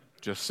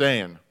 Just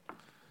saying.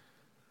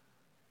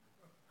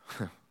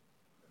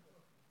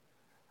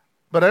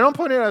 But I don't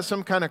point it as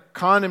some kind of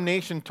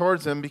condemnation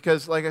towards them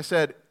because, like I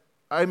said,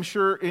 I'm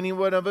sure any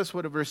one of us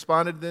would have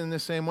responded in the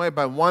same way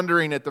by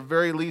wondering at the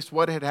very least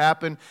what had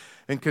happened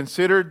and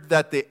considered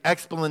that the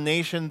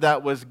explanation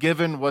that was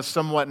given was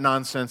somewhat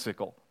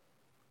nonsensical.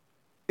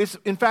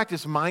 In fact,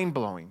 it's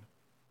mind-blowing.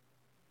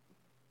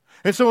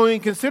 And so when we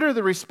consider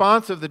the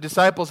response of the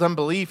disciples'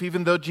 unbelief,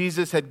 even though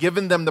Jesus had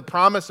given them the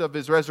promise of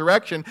his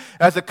resurrection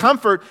as a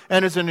comfort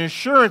and as an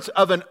assurance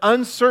of an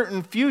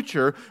uncertain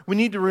future, we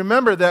need to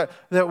remember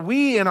that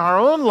we in our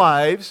own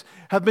lives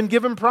have been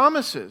given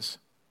promises.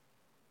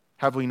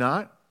 Have we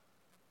not?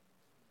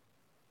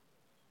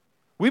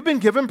 We've been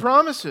given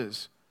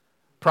promises.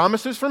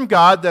 Promises from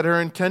God that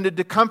are intended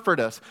to comfort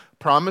us.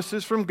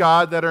 Promises from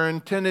God that are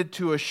intended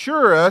to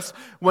assure us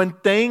when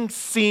things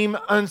seem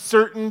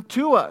uncertain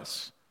to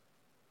us.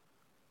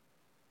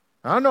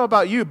 I don't know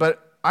about you,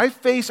 but I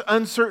face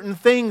uncertain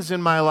things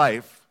in my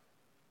life.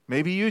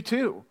 Maybe you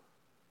too.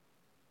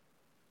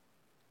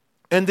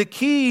 And the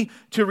key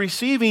to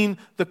receiving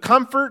the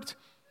comfort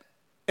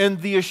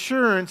and the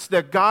assurance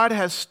that God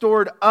has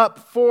stored up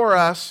for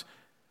us,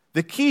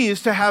 the key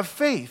is to have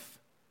faith.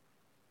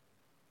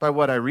 By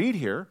what I read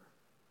here,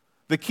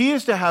 the key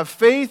is to have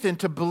faith and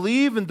to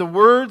believe in the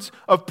words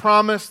of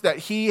promise that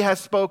he has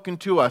spoken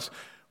to us.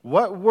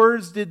 What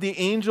words did the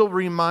angel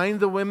remind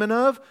the women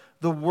of?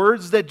 The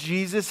words that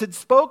Jesus had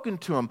spoken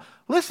to them.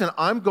 Listen,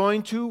 I'm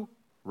going to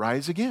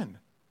rise again.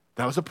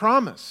 That was a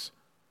promise.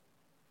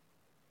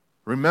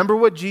 Remember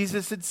what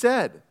Jesus had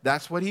said.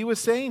 That's what he was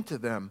saying to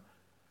them.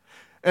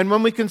 And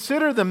when we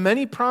consider the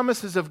many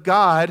promises of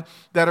God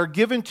that are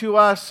given to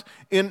us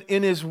in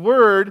his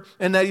word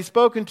and that he's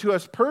spoken to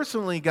us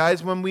personally,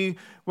 guys, when we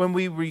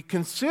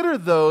reconsider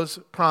those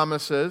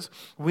promises,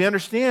 we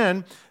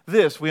understand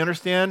this. We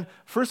understand,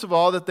 first of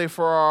all, that they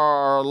for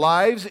our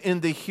lives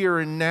in the here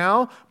and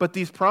now, but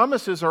these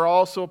promises are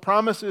also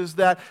promises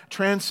that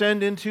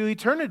transcend into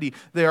eternity.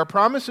 They are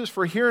promises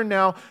for here and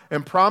now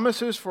and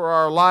promises for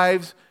our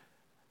lives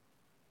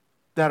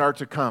that are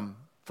to come,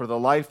 for the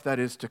life that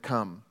is to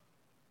come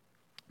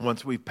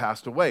once we've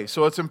passed away.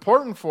 So it's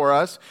important for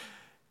us,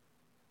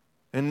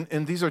 and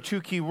these are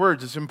two key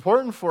words, it's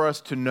important for us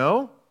to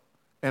know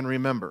and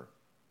remember.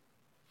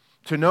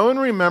 To know and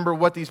remember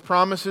what these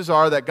promises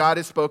are that God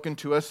has spoken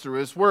to us through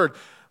his word.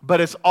 But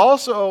it's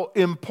also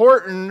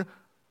important,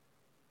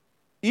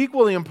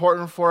 equally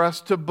important for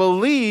us to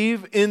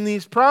believe in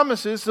these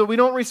promises so we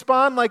don't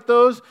respond like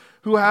those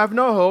who have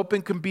no hope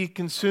and can be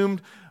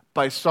consumed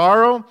by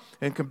sorrow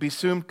and can be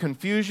consumed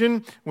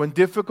confusion when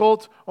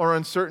difficult or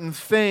uncertain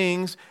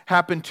things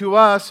happen to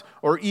us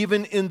or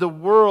even in the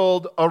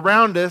world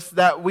around us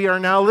that we are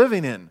now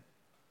living in.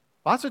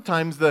 Lots of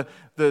times the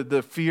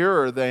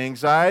fear or the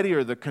anxiety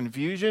or the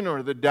confusion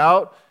or the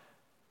doubt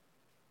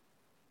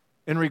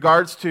in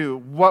regards to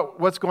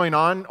what's going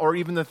on or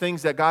even the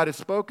things that God has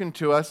spoken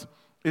to us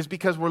is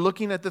because we're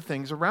looking at the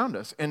things around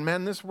us. And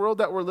man, this world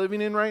that we're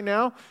living in right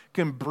now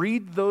can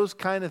breed those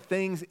kind of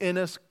things in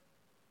us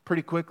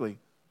pretty quickly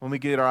when we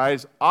get our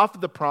eyes off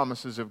of the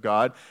promises of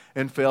God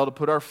and fail to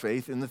put our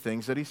faith in the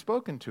things that he's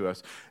spoken to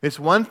us. It's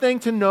one thing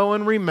to know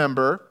and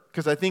remember,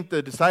 because I think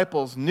the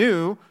disciples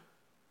knew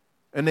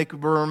and they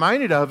were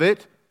reminded of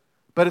it,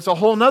 but it's a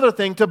whole other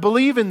thing to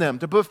believe in them,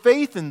 to put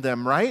faith in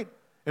them, right?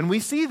 And we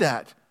see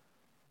that.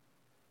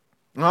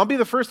 And I'll be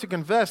the first to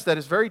confess that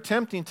it's very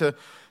tempting to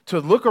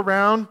look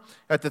around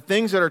at the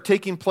things that are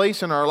taking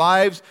place in our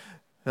lives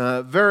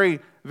Very,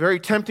 very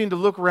tempting to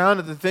look around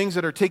at the things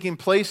that are taking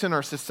place in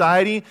our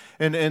society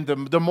and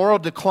the moral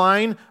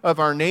decline of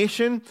our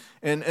nation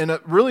and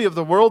really of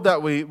the world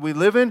that we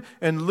live in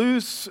and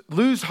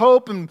lose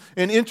hope and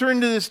enter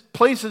into this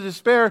place of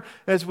despair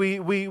as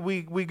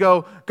we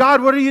go,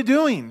 God, what are you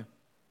doing?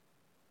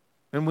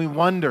 And we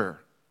wonder.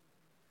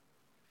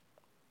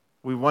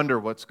 We wonder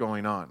what's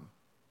going on.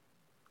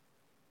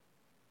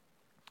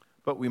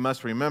 But we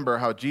must remember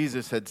how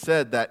Jesus had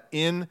said that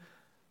in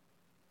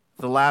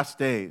the last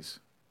days.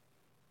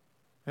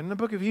 And in the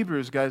book of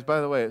Hebrews, guys,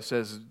 by the way, it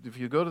says, if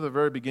you go to the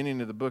very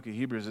beginning of the book of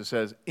Hebrews, it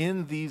says,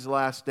 in these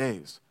last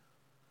days.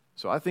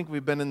 So I think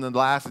we've been in the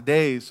last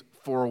days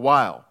for a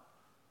while,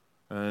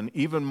 and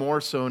even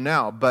more so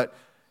now. But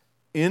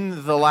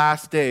in the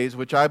last days,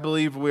 which I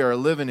believe we are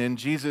living in,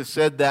 Jesus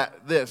said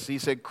this. He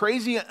said,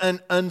 crazy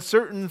and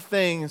uncertain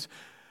things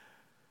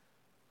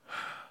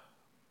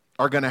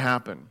are going to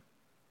happen.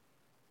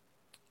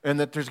 And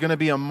that there's going to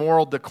be a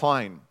moral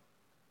decline.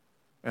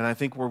 And I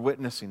think we're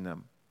witnessing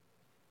them.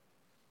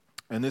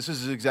 And this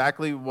is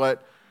exactly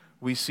what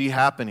we see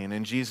happening.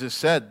 And Jesus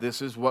said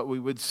this is what we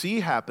would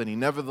see happening.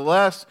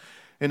 Nevertheless,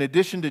 in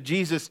addition to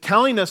Jesus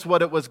telling us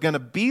what it was going to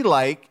be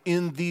like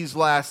in these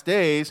last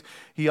days,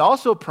 he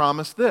also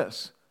promised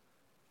this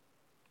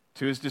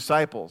to his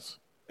disciples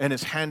and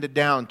is handed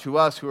down to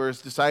us who are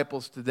his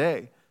disciples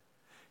today.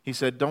 He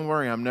said, don't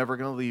worry, I'm never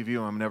going to leave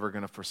you. I'm never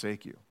going to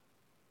forsake you.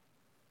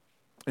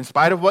 In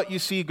spite of what you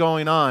see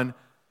going on,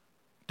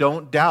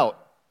 don't doubt.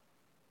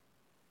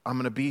 I'm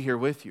going to be here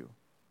with you.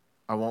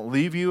 I won't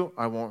leave you.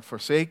 I won't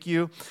forsake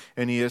you.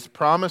 And he has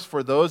promised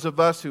for those of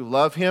us who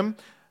love him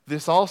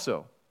this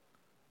also,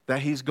 that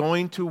he's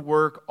going to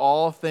work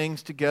all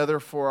things together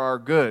for our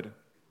good.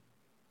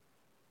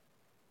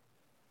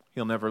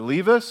 He'll never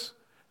leave us.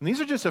 And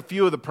these are just a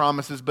few of the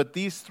promises, but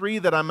these three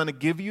that I'm going to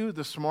give you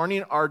this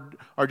morning are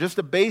just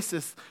a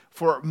basis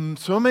for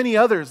so many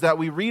others that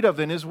we read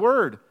of in his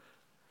word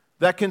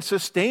that can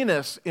sustain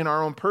us in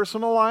our own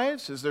personal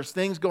lives as there's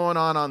things going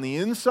on the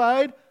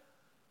inside,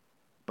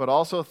 but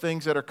also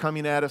things that are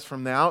coming at us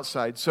from the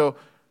outside. So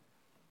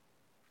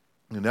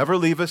he'll never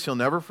leave us. He'll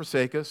never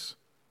forsake us.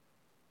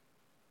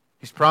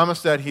 He's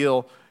promised that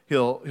he'll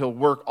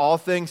work all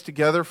things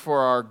together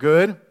for our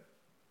good.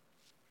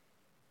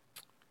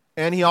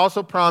 And he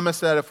also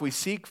promised that if we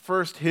seek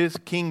first his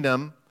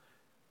kingdom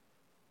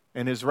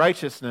and his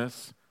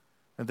righteousness,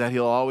 that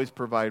he'll always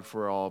provide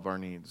for all of our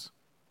needs.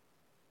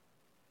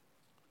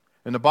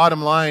 And the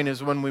bottom line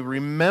is when we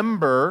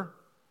remember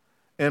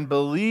and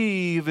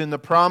believe in the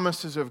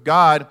promises of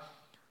God,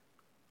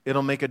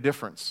 it'll make a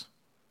difference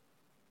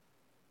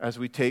as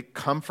we take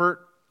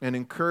comfort and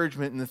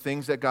encouragement in the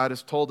things that God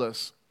has told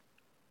us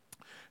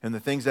and the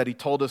things that he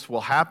told us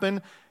will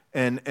happen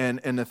and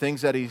the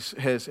things that he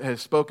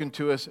has spoken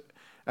to us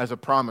as a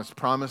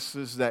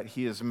promises that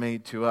he has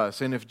made to us.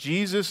 And if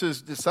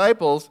Jesus'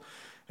 disciples,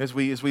 as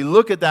we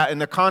look at that in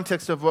the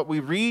context of what we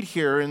read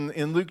here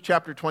in Luke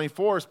chapter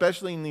 24,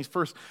 especially in these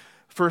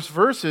first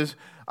verses,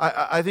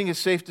 I think it's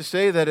safe to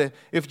say that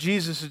if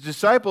Jesus'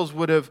 disciples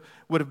would have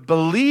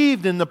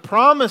believed in the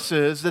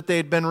promises that they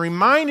had been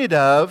reminded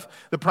of,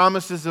 the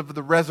promises of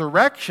the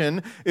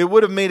resurrection, it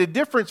would have made a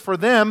difference for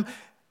them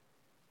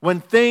when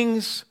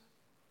things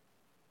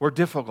were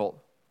difficult,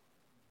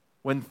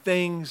 when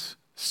things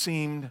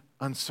seemed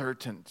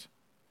uncertain.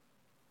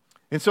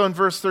 And so in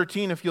verse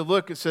 13, if you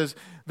look, it says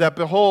that,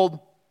 behold,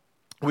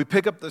 we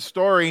pick up the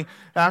story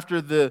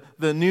after the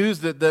news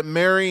that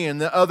Mary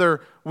and the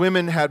other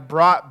women had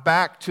brought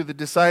back to the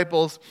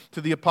disciples,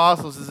 to the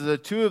apostles, is that the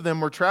two of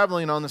them were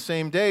traveling on the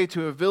same day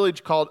to a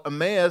village called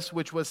Emmaus,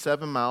 which was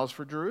 7 miles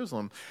from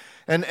Jerusalem.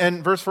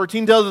 And verse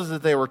 14 tells us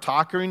that they were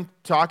talking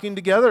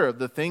together of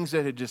the things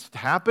that had just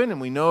happened,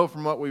 and we know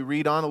from what we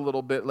read on a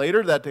little bit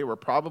later that they were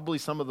probably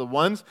some of the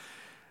ones,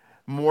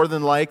 more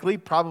than likely,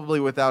 probably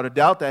without a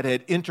doubt, that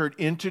had entered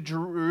into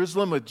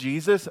Jerusalem with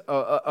Jesus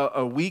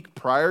a week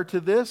prior to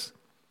this.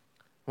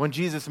 When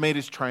Jesus made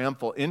his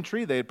triumphal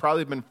entry, they had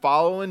probably been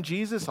following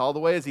Jesus all the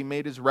way as he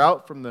made his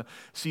route from the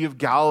Sea of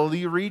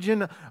Galilee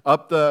region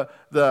up that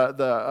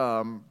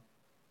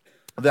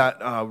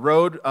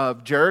road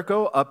of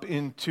Jericho up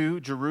into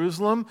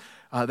Jerusalem.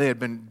 They had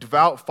been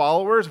devout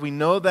followers. We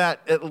know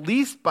that at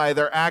least by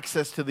their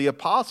access to the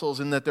apostles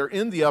and that they're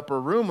in the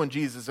upper room when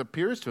Jesus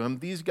appears to them.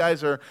 These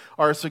guys are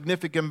a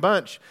significant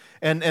bunch.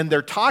 And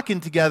they're talking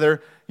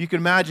together. You can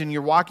imagine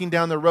you're walking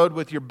down the road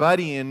with your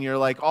buddy and you're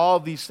like, all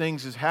of these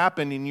things has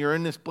happened and you're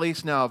in this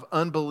place now of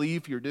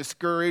unbelief. You're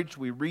discouraged.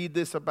 We read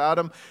this about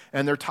them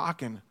and they're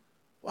talking.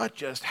 What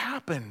just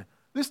happened?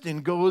 This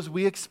didn't go as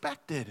we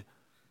expected.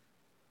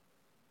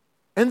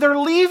 And they're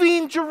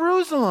leaving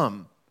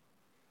Jerusalem.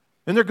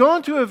 And they're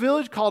going to a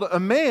village called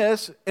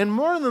Emmaus, and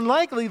more than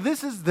likely,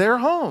 this is their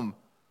home.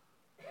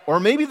 Or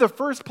maybe the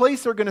first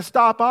place they're going to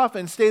stop off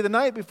and stay the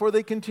night before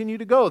they continue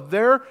to go.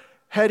 They're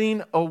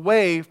heading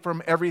away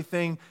from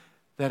everything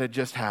that had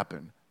just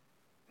happened.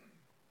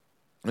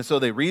 And so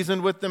they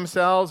reasoned with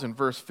themselves in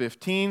verse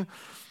 15.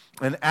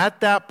 And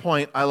at that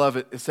point, I love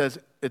it. It says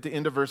at the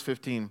end of verse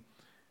 15,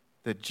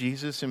 that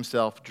Jesus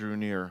himself drew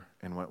near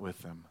and went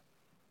with them.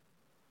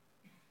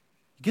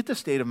 You get the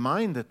state of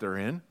mind that they're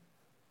in.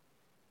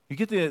 You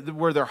get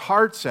where their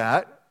heart's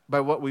at by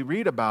what we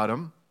read about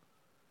them.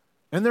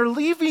 And they're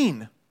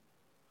leaving.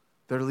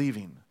 They're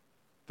leaving.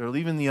 They're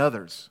leaving the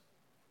others.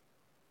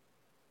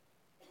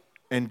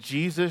 And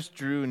Jesus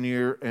drew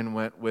near and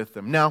went with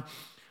them. Now,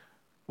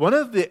 one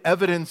of the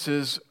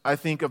evidences, I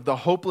think, of the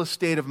hopeless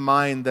state of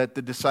mind that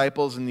the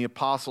disciples and the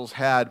apostles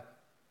had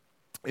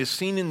is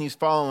seen in these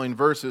following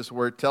verses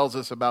where it tells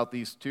us about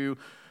these two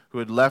who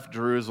had left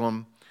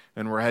Jerusalem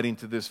and were heading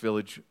to this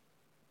village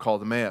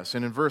called Emmaus.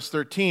 And in verse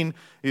 13,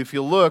 if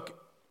you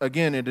look,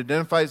 again, it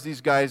identifies these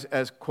guys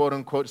as, quote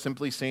unquote,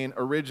 simply saying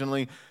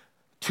originally,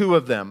 two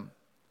of them.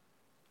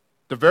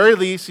 At the very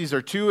least, these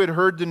are two who had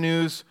heard the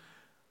news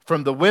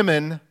from the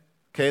women.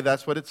 Okay,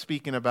 that's what it's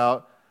speaking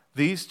about.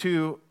 These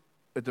two,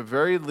 at the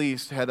very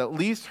least, had at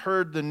least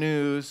heard the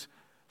news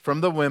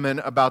from the women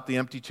about the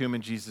empty tomb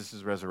and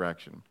Jesus'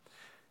 resurrection.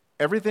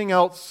 Everything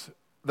else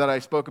that I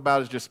spoke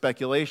about is just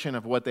speculation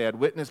of what they had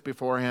witnessed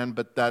beforehand,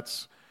 but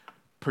that's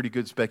pretty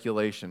good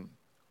speculation.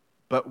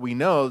 But we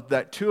know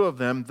that two of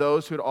them,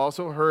 those who had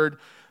also heard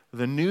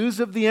the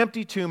news of the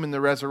empty tomb and the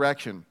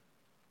resurrection,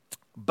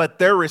 but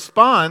their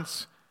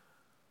response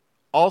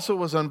also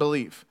was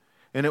unbelief.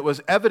 And it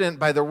was evident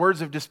by their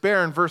words of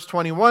despair in verse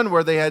 21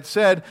 where they had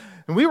said,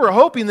 and we were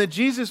hoping that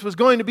Jesus was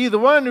going to be the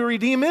one to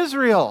redeem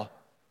Israel.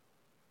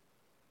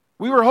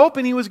 We were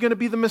hoping he was going to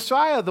be the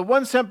Messiah, the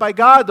one sent by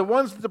God, the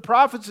ones that the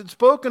prophets had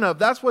spoken of.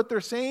 That's what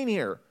they're saying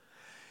here.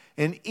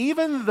 And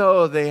even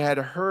though they had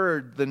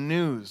heard the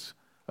news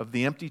of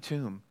the empty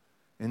tomb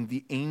and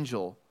the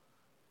angel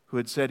who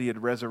had said he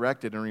had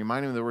resurrected and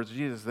reminded them of the words of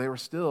Jesus, they were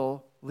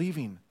still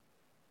leaving.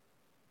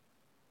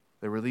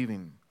 They were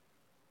leaving.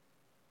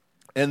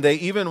 And they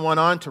even went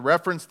on to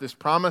reference this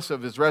promise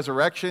of his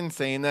resurrection,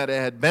 saying that it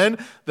had been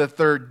the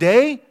third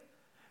day.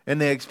 And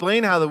they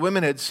explained how the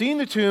women had seen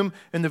the tomb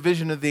and the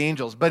vision of the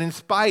angels. But in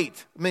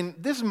spite,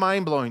 this is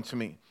mind-blowing to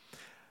me.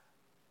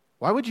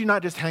 Why would you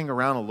not just hang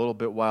around a little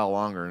bit while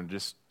longer and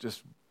just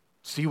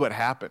see what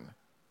happened?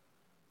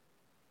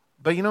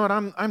 But you know what?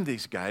 I'm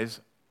these guys.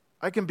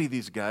 I can be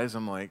these guys.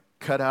 I'm like,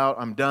 cut out.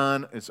 I'm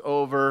done. It's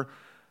over.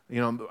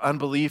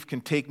 Unbelief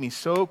can take me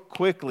so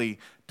quickly,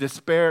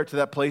 despair, to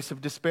that place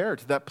of despair,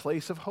 to that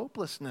place of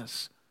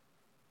hopelessness.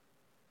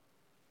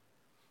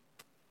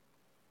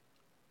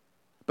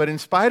 But in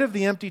spite of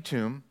the empty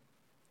tomb,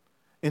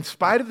 in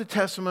spite of the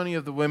testimony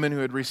of the women who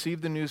had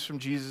received the news from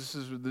Jesus'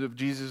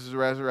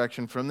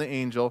 resurrection from the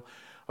angel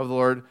of the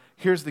Lord,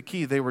 here's the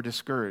key: they were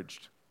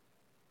discouraged.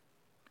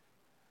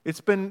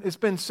 It's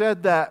been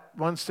said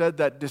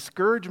that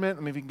discouragement,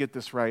 let me see if you can get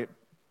this right,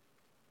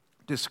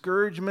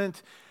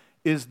 discouragement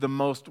is the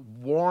most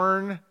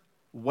worn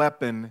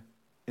weapon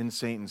in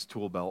Satan's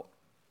tool belt.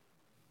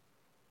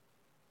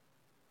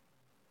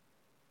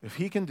 If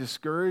he can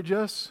discourage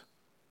us,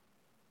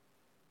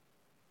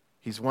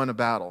 he's won a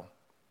battle.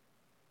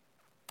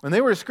 And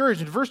they were discouraged.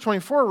 And verse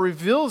 24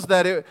 reveals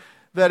that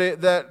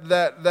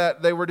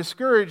they were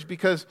discouraged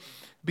because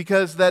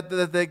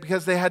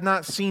they had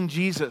not seen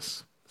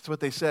Jesus. That's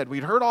what they said.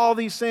 We'd heard all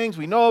these things.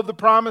 We know of the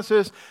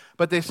promises.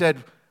 But they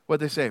said,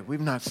 what'd they say?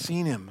 We've not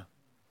seen him.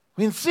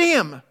 We didn't see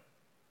him.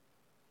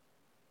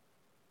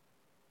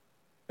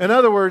 In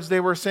other words,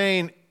 they were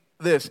saying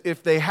this: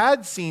 if they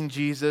had seen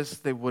Jesus,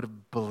 they would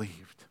have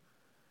believed.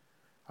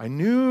 I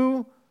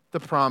knew the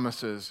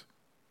promises.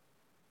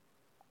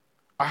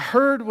 I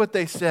heard what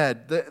they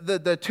said.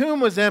 The tomb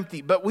was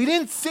empty, but we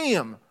didn't see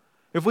him.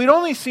 If we'd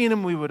only seen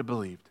him, we would have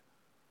believed.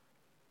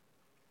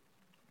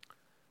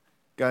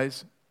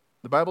 Guys,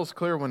 the Bible's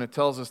clear when it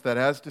tells us that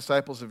as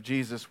disciples of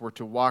Jesus, we're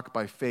to walk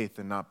by faith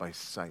and not by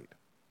sight.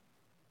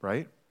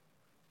 Right?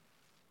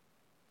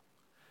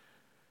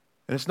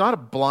 And it's not a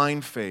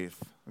blind faith.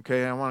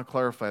 Okay, I want to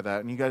clarify that.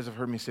 And you guys have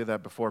heard me say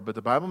that before. But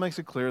the Bible makes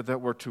it clear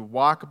that we're to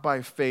walk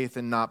by faith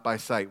and not by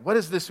sight. What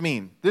does this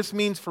mean? This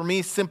means for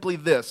me simply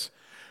this.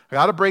 I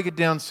got to break it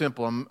down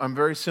simple. I'm a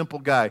very simple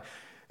guy.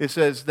 It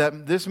says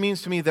that this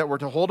means to me that we're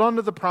to hold on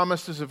to the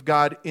promises of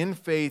God in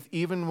faith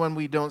even when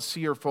we don't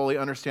see or fully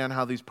understand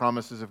how these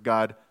promises of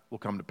God will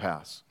come to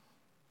pass.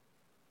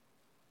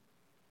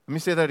 Let me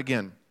say that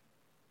again.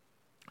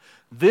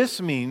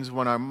 This means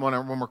when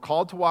we're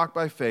called to walk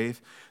by faith,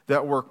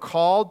 that we're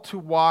called to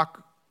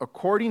walk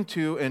according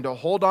to and to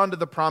hold on to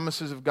the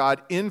promises of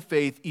God in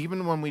faith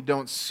even when we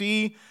don't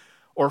see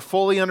or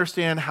fully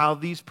understand how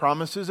these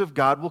promises of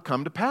God will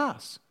come to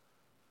pass.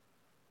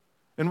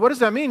 And what does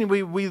that mean?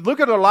 We look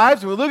at our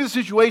lives and we look at the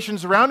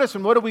situations around us,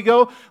 and what do we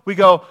go? We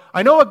go,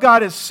 I know what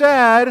God has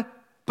said,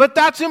 but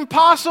that's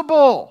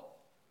impossible.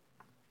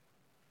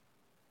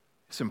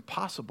 It's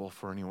impossible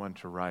for anyone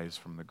to rise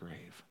from the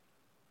grave.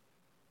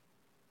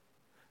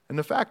 And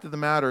the fact of the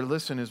matter,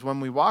 listen, is when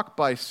we walk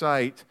by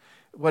sight,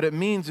 what it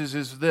means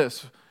is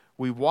this: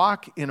 we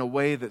walk in a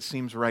way that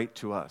seems right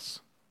to us.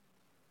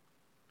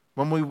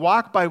 When we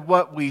walk by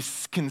what we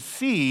can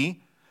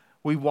see,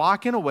 we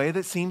walk in a way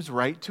that seems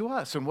right to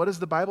us. And what does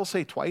the Bible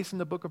say twice in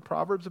the book of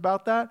Proverbs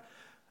about that?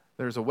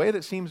 There's a way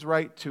that seems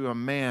right to a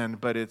man,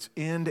 but its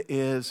end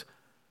is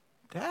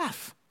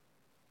death.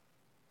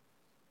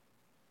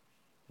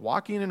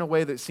 Walking in a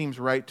way that seems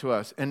right to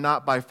us and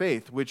not by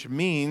faith, which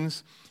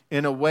means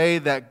in a way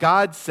that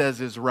God says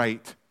is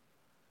right.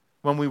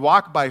 When we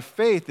walk by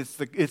faith,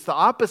 it's the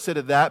opposite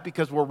of that,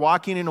 because we're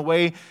walking in a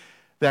way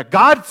that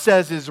God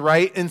says is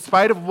right in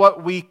spite of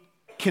what we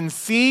can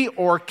see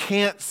or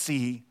can't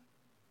see.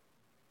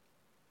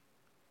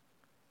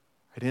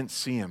 I didn't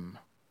see him.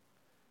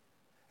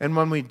 And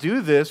when we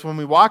do this, when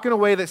we walk in a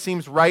way that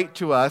seems right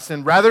to us,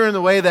 and rather in the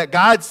way that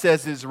God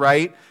says is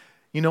right,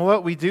 you know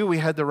what we do? We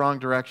head the wrong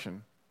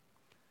direction.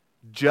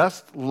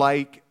 Just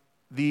like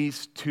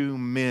these two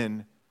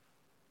men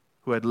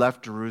who had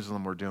left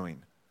Jerusalem were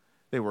doing.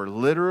 They were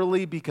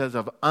literally, because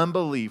of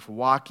unbelief,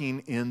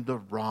 walking in the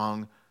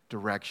wrong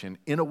direction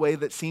in a way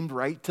that seemed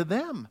right to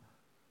them.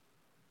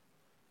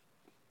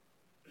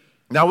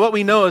 Now, what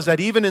we know is that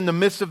even in the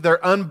midst of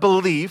their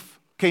unbelief,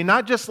 okay,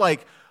 not just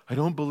like, I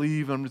don't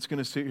believe, I'm just going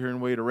to sit here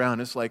and wait around.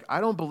 It's like, I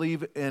don't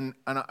believe and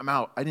I'm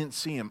out. I didn't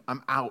see him.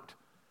 I'm out.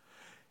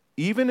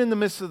 Even in the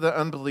midst of the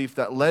unbelief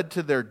that led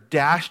to their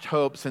dashed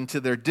hopes and to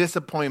their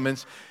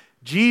disappointments,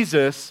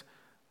 Jesus,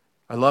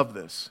 I love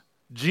this.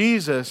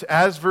 Jesus,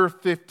 as verse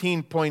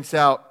 15 points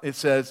out, it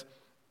says,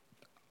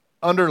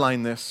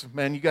 underline this.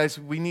 Man, you guys,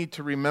 we need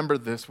to remember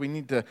this. We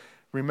need to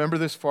remember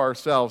this for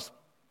ourselves.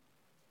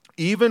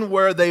 Even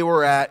where they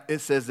were at, it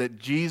says that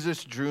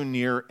Jesus drew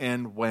near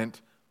and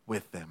went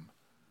with them.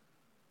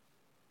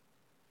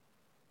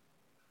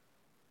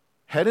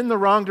 Head in the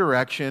wrong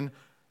direction,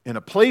 in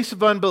a place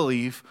of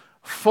unbelief,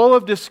 full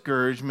of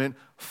discouragement,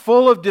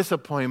 full of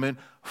disappointment,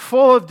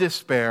 full of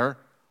despair,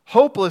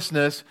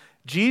 hopelessness,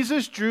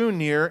 Jesus drew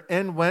near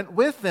and went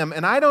with them.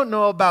 And I don't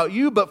know about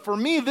you, but for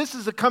me, this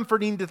is a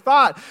comforting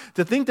thought,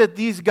 to think that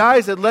these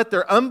guys had let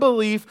their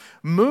unbelief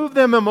move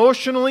them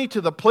emotionally to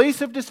the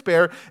place of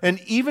despair, and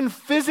even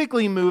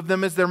physically move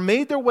them as they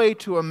made their way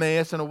to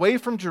Emmaus and away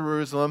from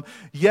Jerusalem,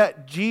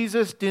 yet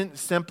Jesus didn't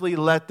simply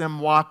let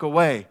them walk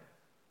away.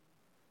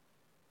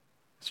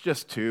 It's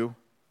just two.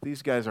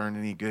 These guys aren't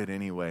any good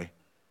anyway.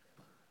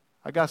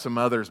 I got some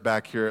others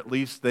back here. At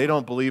least they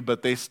don't believe,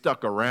 but they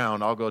stuck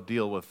around. I'll go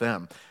deal with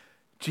them.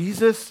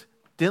 Jesus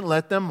didn't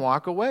let them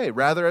walk away.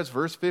 Rather, as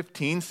verse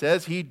 15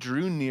 says, he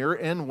drew near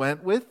and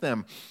went with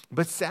them.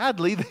 But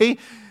sadly, they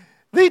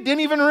didn't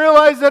even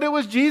realize that it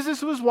was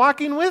Jesus who was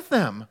walking with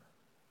them.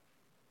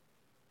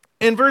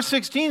 And verse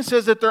 16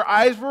 says that their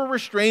eyes were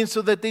restrained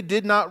so that they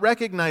did not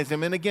recognize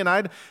him. And again,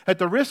 at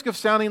the risk of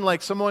sounding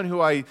like someone who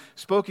I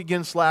spoke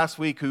against last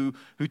week, who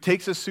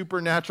takes a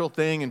supernatural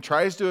thing and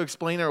tries to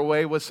explain it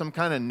away with some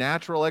kind of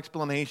natural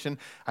explanation,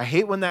 I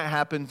hate when that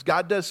happens.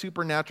 God does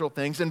supernatural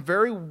things, and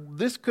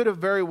this could have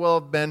very well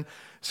have been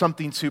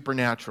something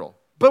supernatural.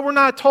 But we're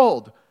not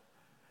told.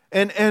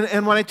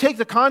 And when I take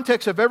the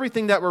context of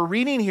everything that we're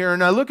reading here,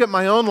 and I look at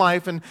my own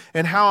life and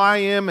how I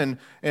am and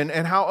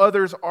how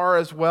others are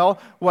as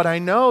well, what I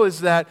know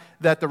is that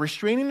the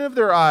restraining of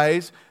their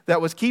eyes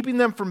that was keeping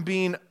them from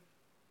being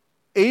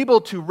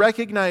able to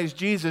recognize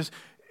Jesus,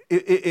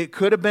 it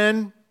could have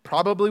been,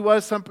 probably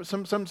was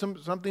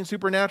something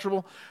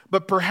supernatural,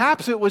 but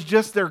perhaps it was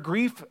just their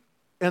grief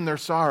and their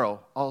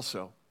sorrow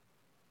also.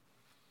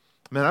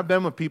 Man, I've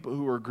been with people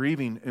who are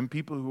grieving and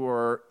people who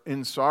are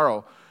in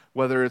sorrow,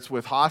 whether it's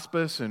with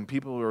hospice and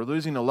people who are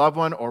losing a loved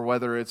one, or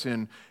whether it's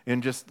in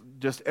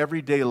just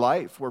everyday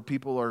life where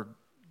people are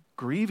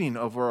grieving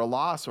over a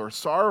loss or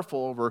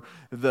sorrowful over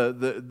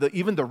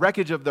even the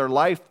wreckage of their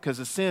life because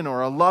of sin,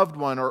 or a loved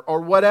one,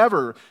 or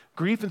whatever.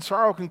 Grief and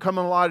sorrow can come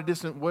in a lot of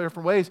different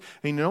ways.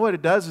 And you know what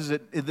it does is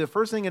the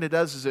first thing that it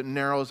does is it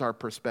narrows our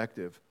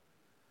perspective.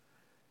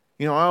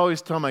 You know, I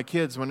always tell my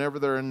kids whenever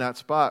they're in that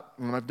spot,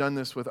 and I've done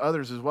this with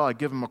others as well, I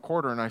give them a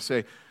quarter and I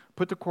say,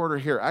 put the quarter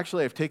here.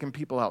 Actually, I've taken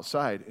people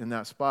outside in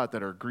that spot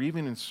that are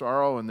grieving in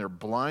sorrow and they're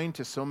blind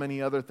to so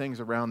many other things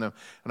around them.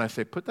 And I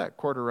say, put that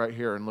quarter right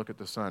here and look at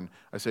the sun.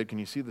 I say, can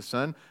you see the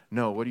sun?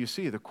 No. What do you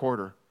see? The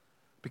quarter.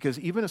 Because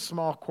even a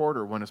small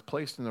quarter, when it's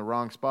placed in the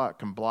wrong spot,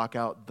 can block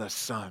out the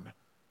sun.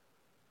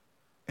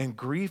 And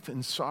grief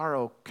and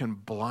sorrow can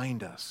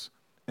blind us.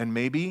 And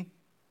maybe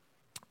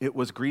it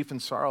was grief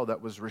and sorrow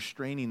that was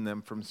restraining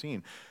them from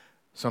seeing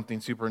something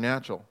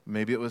supernatural.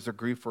 Maybe it was their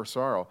grief or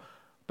sorrow.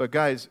 But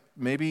guys,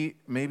 maybe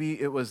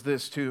it was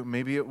this too.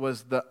 Maybe it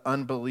was the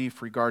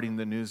unbelief regarding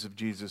the news of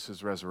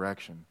Jesus'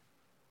 resurrection.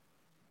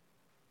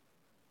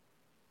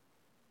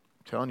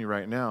 I'm telling you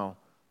right now,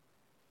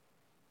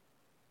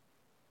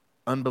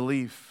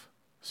 unbelief,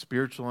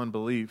 spiritual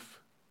unbelief,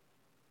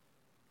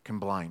 can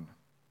blind.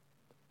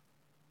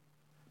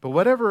 But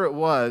whatever it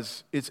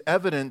was, it's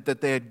evident that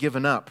they had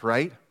given up,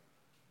 right?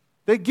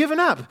 They'd given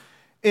up.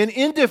 And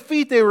in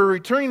defeat, they were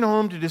returning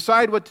home to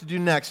decide what to do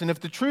next. And if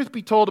the truth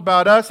be told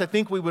about us, I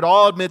think we would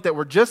all admit that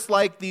we're just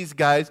like these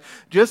guys,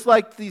 just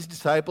like these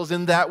disciples,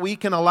 in that we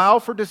can allow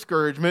for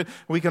discouragement,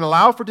 we can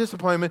allow for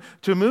disappointment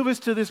to move us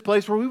to this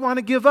place where we want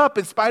to give up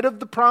in spite of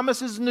the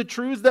promises and the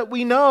truths that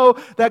we know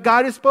that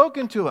God has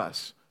spoken to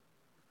us.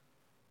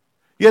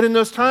 Yet in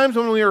those times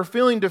when we are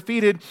feeling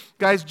defeated,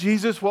 guys,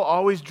 Jesus will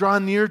always draw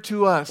near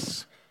to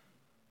us.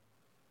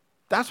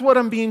 That's what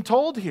I'm being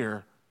told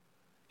here.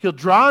 He'll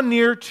draw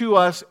near to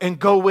us and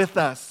go with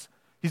us.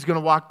 He's going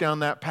to walk down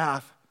that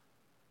path.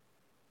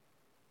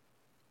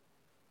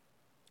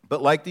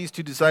 But like these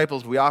two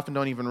disciples, we often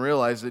don't even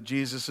realize that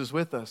Jesus is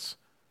with us.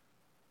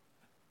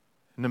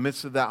 In the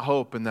midst of that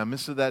hope, in the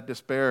midst of that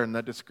despair and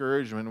that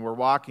discouragement, we're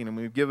walking and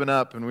we've given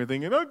up and we're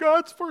thinking, oh,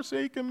 God's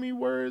forsaken me.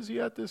 Where is he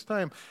at this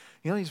time?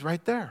 You know, he's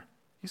right there.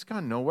 He's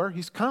gone nowhere.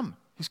 He's come.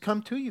 He's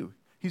come to you.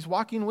 He's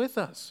walking with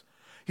us.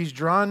 He's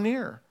drawn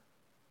near.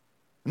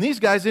 And these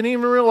guys didn't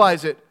even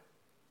realize it.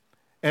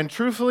 And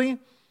truthfully,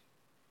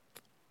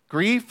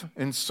 grief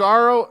and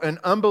sorrow and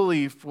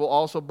unbelief will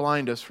also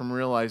blind us from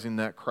realizing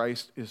that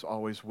Christ is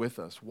always with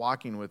us,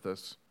 walking with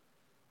us.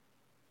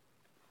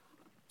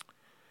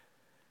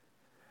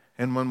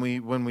 And when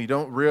we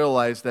don't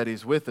realize that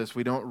he's with us,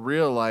 we don't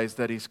realize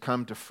that he's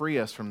come to free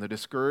us from the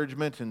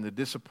discouragement and the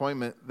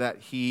disappointment that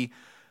he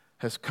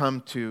has come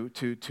to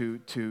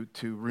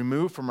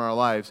remove from our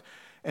lives.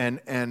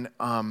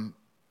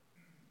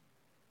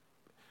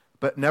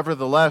 But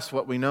nevertheless,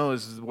 what we know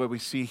is what we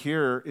see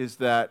here is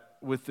that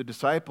with the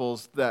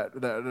disciples that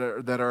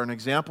are an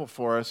example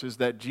for us is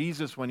that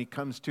Jesus, when he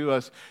comes to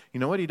us, you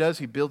know what he does?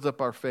 He builds up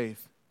our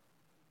faith.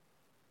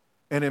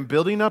 And in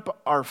building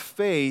up our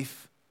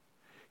faith,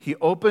 he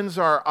opens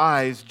our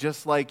eyes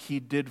just like he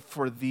did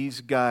for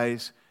these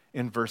guys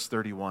in verse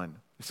 31.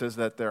 It says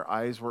that their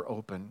eyes were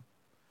open.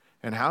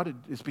 And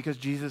it's because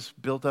Jesus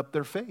built up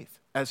their faith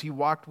as he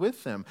walked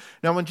with them.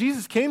 Now, when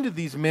Jesus came to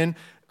these men,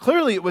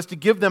 clearly it was to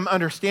give them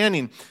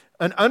understanding,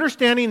 an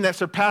understanding that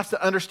surpassed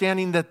the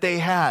understanding that they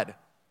had.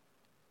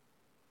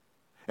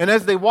 And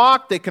as they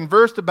walked, they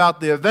conversed about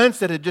the events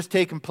that had just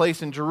taken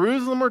place in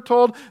Jerusalem, we're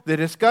told. They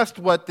discussed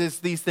what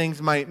these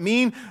things might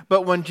mean.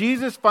 But when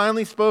Jesus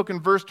finally spoke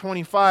in verse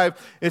 25,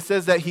 it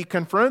says that he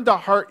confronted the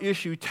heart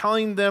issue,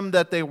 telling them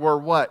that they were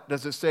what?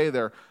 Does it say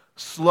there?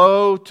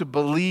 Slow to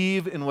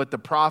believe in what the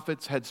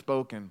prophets had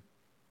spoken.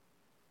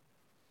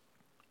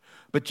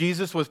 But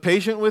Jesus was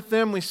patient with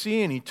them, we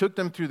see, and he took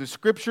them through the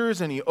scriptures,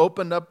 and he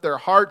opened up their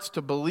hearts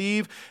to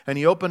believe, and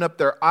he opened up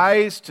their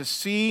eyes to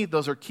see.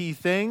 Those are key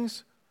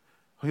things.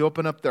 He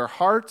opened up their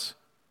hearts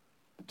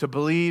to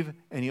believe,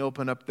 and he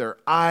opened up their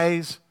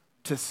eyes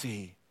to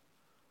see.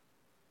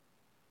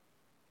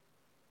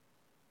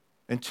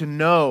 And to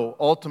know,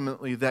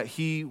 ultimately, that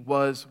he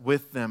was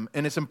with them.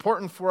 And it's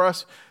important for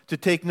us to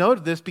take note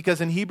of this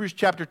because in Hebrews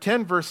chapter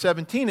 10, verse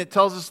 17, it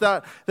tells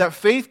us that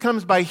faith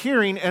comes by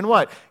hearing, and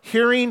what?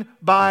 Hearing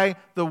by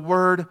the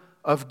word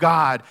of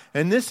God.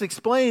 And this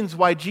explains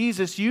why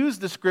Jesus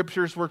used the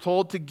scriptures, we're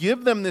told, to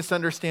give them this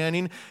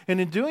understanding.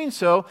 And in doing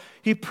so,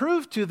 he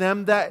proved to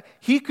them that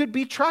he could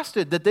be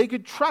trusted, that they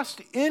could trust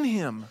in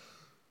him.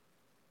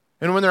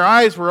 And when their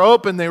eyes were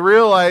open, they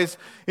realized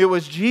it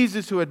was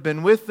Jesus who had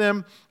been with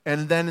them,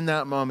 and then in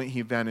that moment,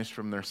 he vanished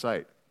from their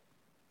sight.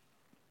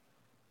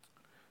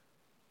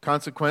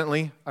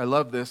 Consequently, I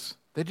love this,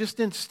 they just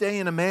didn't stay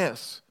in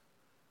Emmaus.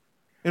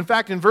 In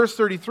fact, in verse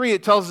 33,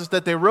 it tells us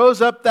that they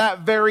rose up that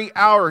very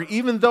hour,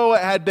 even though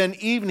it had been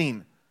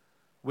evening,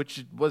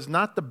 which was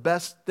not the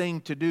best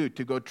thing to do,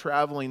 to go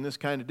traveling this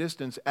kind of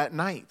distance at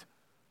night,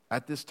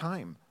 at this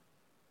time.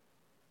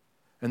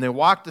 And they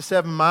walked the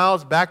 7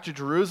 miles back to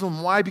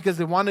Jerusalem. Why? Because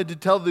they wanted to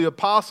tell the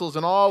apostles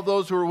and all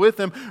those who were with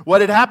them what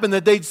had happened,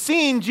 that they'd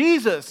seen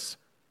Jesus.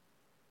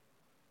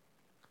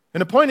 And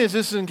the point is,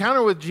 this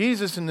encounter with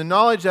Jesus and the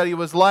knowledge that he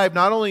was alive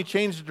not only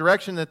changed the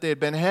direction that they had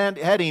been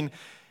heading,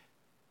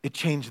 it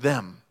changed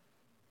them.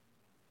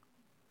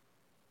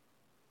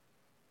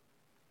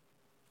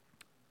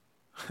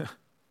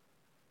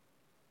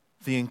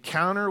 The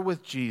encounter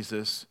with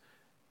Jesus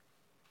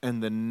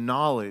and the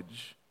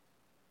knowledge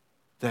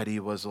that he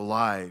was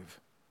alive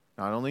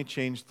not only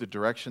changed the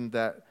direction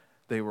that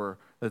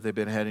they've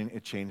been heading,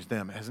 it changed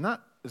them. Is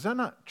that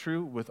not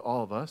true with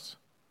all of us?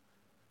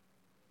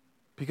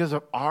 Because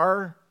of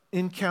our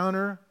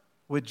encounter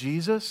with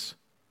Jesus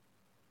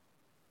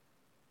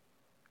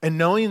and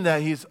knowing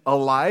that he's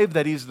alive,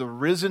 that he's the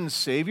risen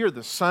Savior,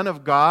 the Son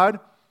of God,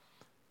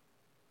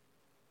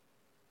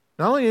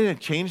 not only did it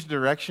change the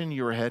direction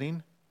you were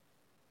heading,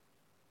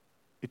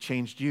 it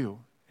changed you.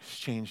 It's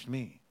changed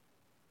me.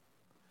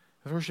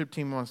 The worship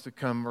team wants to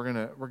come. We're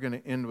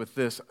gonna end with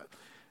this.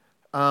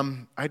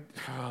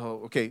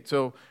 Okay,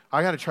 so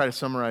I got to try to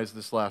summarize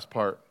this last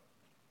part.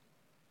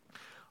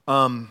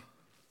 So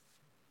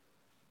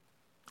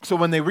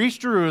when they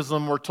reached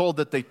Jerusalem, we're told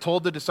that they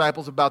told the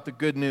disciples about the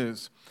good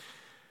news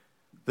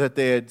that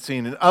they had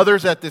seen. And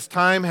others at this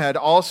time had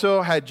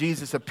also had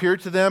Jesus appear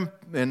to them,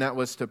 and that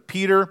was to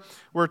Peter,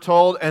 we're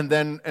told, and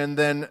then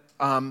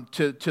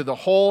to the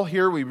whole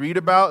here we read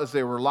about as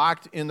they were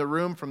locked in the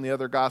room from the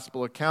other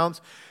gospel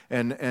accounts,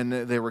 and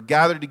they were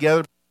gathered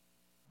together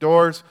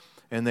doors,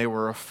 and they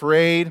were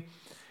afraid.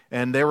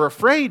 And they were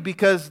afraid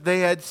because they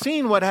had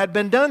seen what had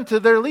been done to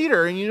their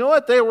leader. And you know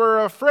what? They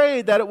were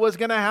afraid that it was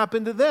going to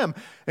happen to them.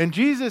 And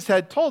Jesus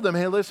had told them,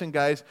 hey, listen,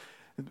 guys,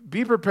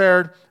 be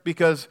prepared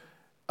because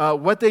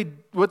what they're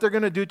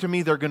going to do to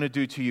me, they're going to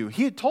do to you.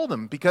 He had told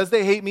them, because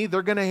they hate me,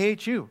 they're going to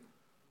hate you.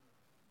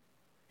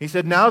 He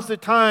said, now's the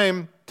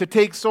time to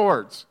take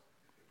swords.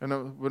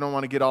 And we don't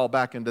want to get all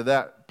back into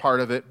that part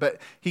of it,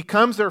 but he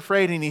comes, they're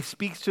afraid, and he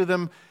speaks to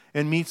them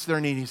and meets their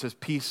need. He says,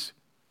 peace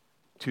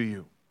to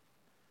you.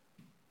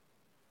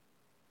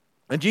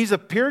 And Jesus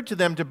appeared to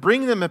them to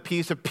bring them a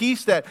peace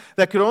that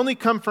could only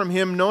come from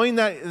him, knowing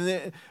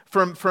that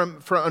from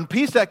a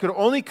peace that could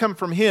only come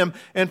from him,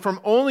 and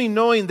from only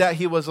knowing that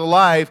he was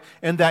alive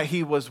and that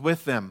he was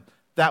with them.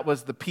 That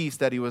was the peace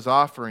that he was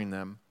offering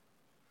them.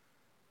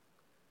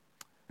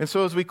 And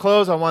so as we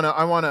close, I want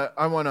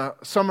to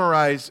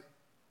summarize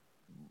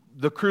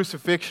the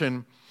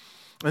crucifixion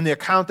and the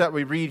account that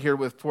we read here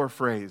with 4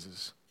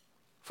 phrases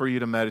for you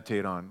to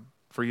meditate on,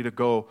 for you to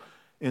go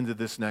into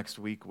this next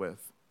week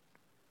with.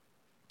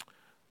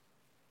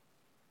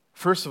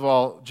 First of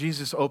all,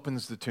 Jesus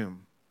opens the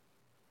tomb.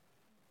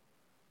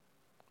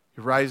 He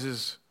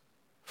rises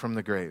from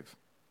the grave.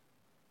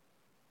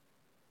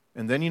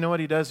 And then you know what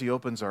he does? He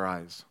opens our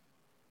eyes.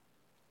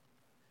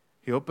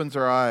 He opens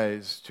our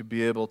eyes to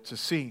be able to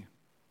see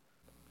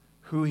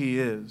who he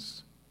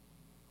is,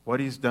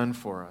 what he's done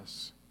for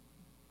us,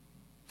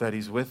 that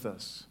he's with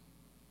us,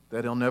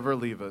 that he'll never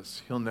leave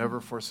us, he'll never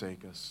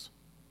forsake us.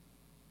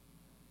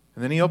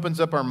 And then he opens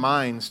up our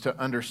minds to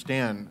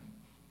understand,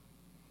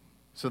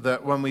 so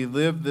that when we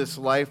live this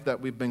life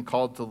that we've been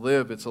called to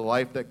live, it's a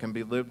life that can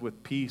be lived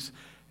with peace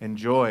and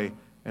joy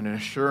and an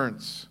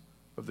assurance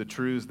of the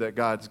truths that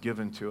God's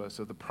given to us,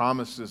 of the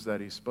promises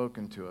that he's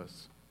spoken to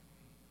us.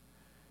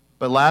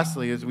 But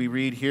lastly, as we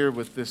read here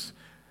with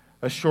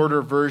a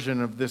shorter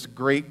version of this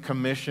great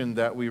commission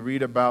that we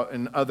read about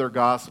in other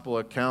gospel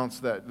accounts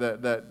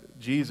that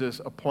Jesus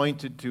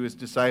appointed to his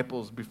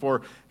disciples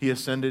before he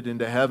ascended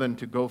into heaven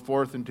to go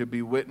forth and to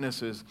be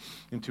witnesses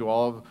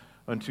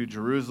unto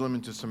Jerusalem,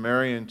 into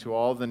Samaria, into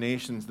all the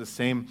nations, the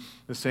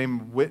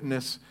same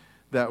witness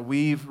that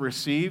we've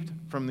received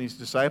from these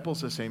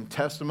disciples, the same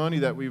testimony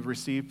that we've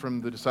received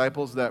from the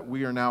disciples that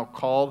we are now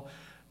called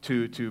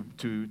to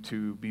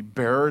be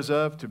bearers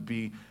of, to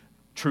be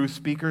true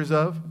speakers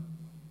of,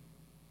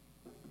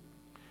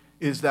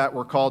 is that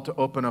we're called to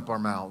open up our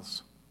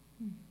mouths.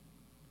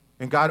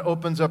 And God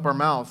opens up our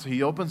mouths.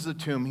 He opens the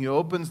tomb, he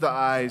opens the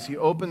eyes, he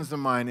opens the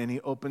mind, and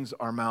he opens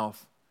our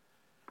mouth.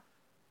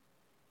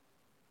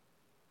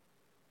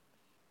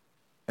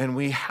 And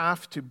we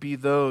have to be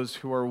those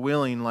who are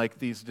willing, like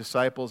these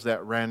disciples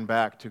that ran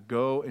back, to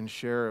go and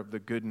share of the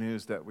good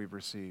news that we've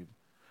received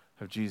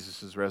of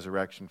Jesus'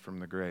 resurrection from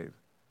the grave.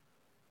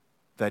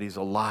 That he's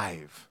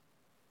alive.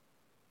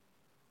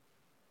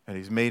 And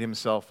he's made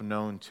himself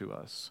known to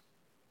us.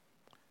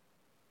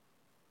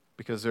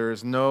 Because there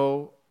is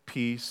no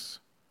peace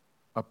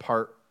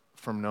apart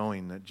from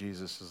knowing that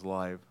Jesus is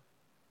alive,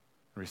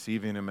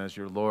 receiving him as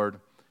your Lord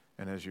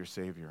and as your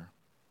Savior,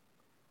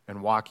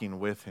 and walking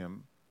with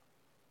him.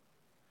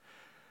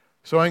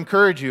 So I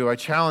encourage you, I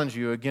challenge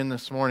you again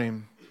this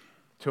morning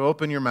to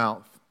open your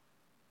mouth,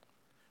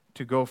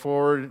 to go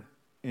forward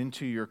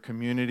into your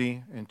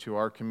community, into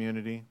our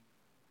community,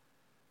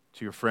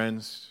 to your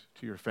friends,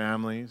 to your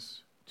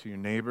families, to your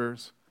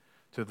neighbors,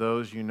 to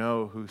those you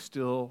know who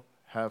still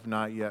have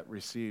not yet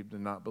received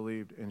and not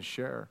believed, and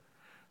share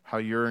how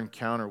your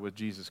encounter with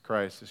Jesus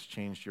Christ has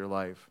changed your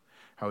life,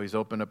 how he's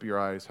opened up your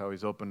eyes, how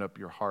he's opened up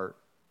your heart,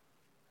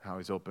 how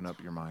he's opened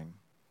up your mind.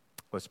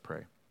 Let's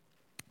pray.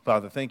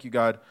 Father, thank you,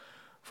 God,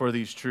 for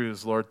these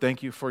truths, Lord.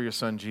 Thank you for your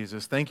Son,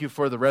 Jesus. Thank you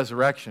for the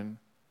resurrection.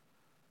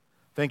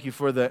 Thank you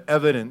for the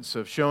evidence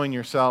of showing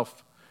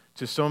yourself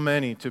to so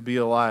many to be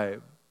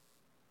alive.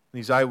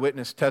 These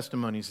eyewitness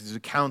testimonies, these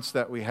accounts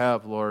that we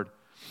have, Lord,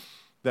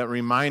 that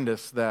remind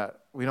us that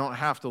we don't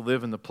have to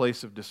live in the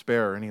place of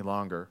despair any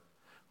longer.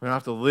 We don't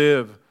have to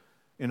live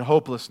in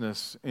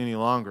hopelessness any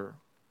longer.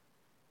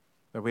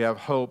 That we have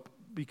hope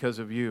because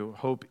of you,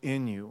 hope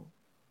in you.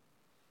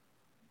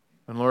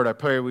 And Lord, I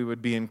pray we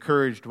would be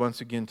encouraged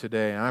once again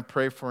today. And I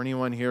pray for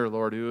anyone here,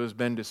 Lord, who has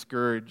been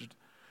discouraged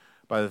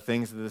by the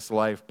things of this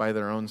life, by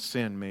their own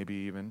sin maybe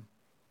even,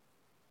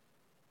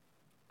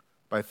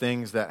 by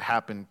things that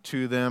happen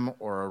to them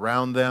or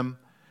around them.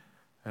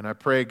 And I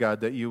pray,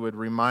 God, that you would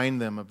remind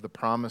them of the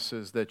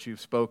promises that you've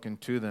spoken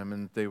to them,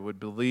 and they would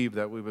believe,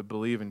 that we would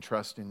believe and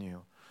trust in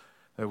you,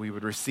 that we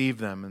would receive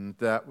them, and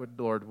that would,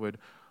 Lord, would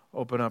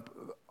open up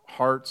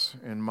hearts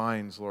and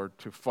minds, Lord,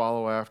 to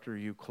follow after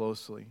you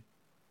closely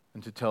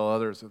and to tell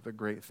others of the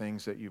great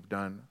things that you've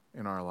done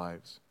in our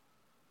lives.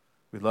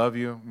 We love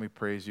you and we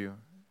praise you.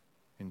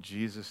 In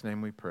Jesus'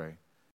 name we pray.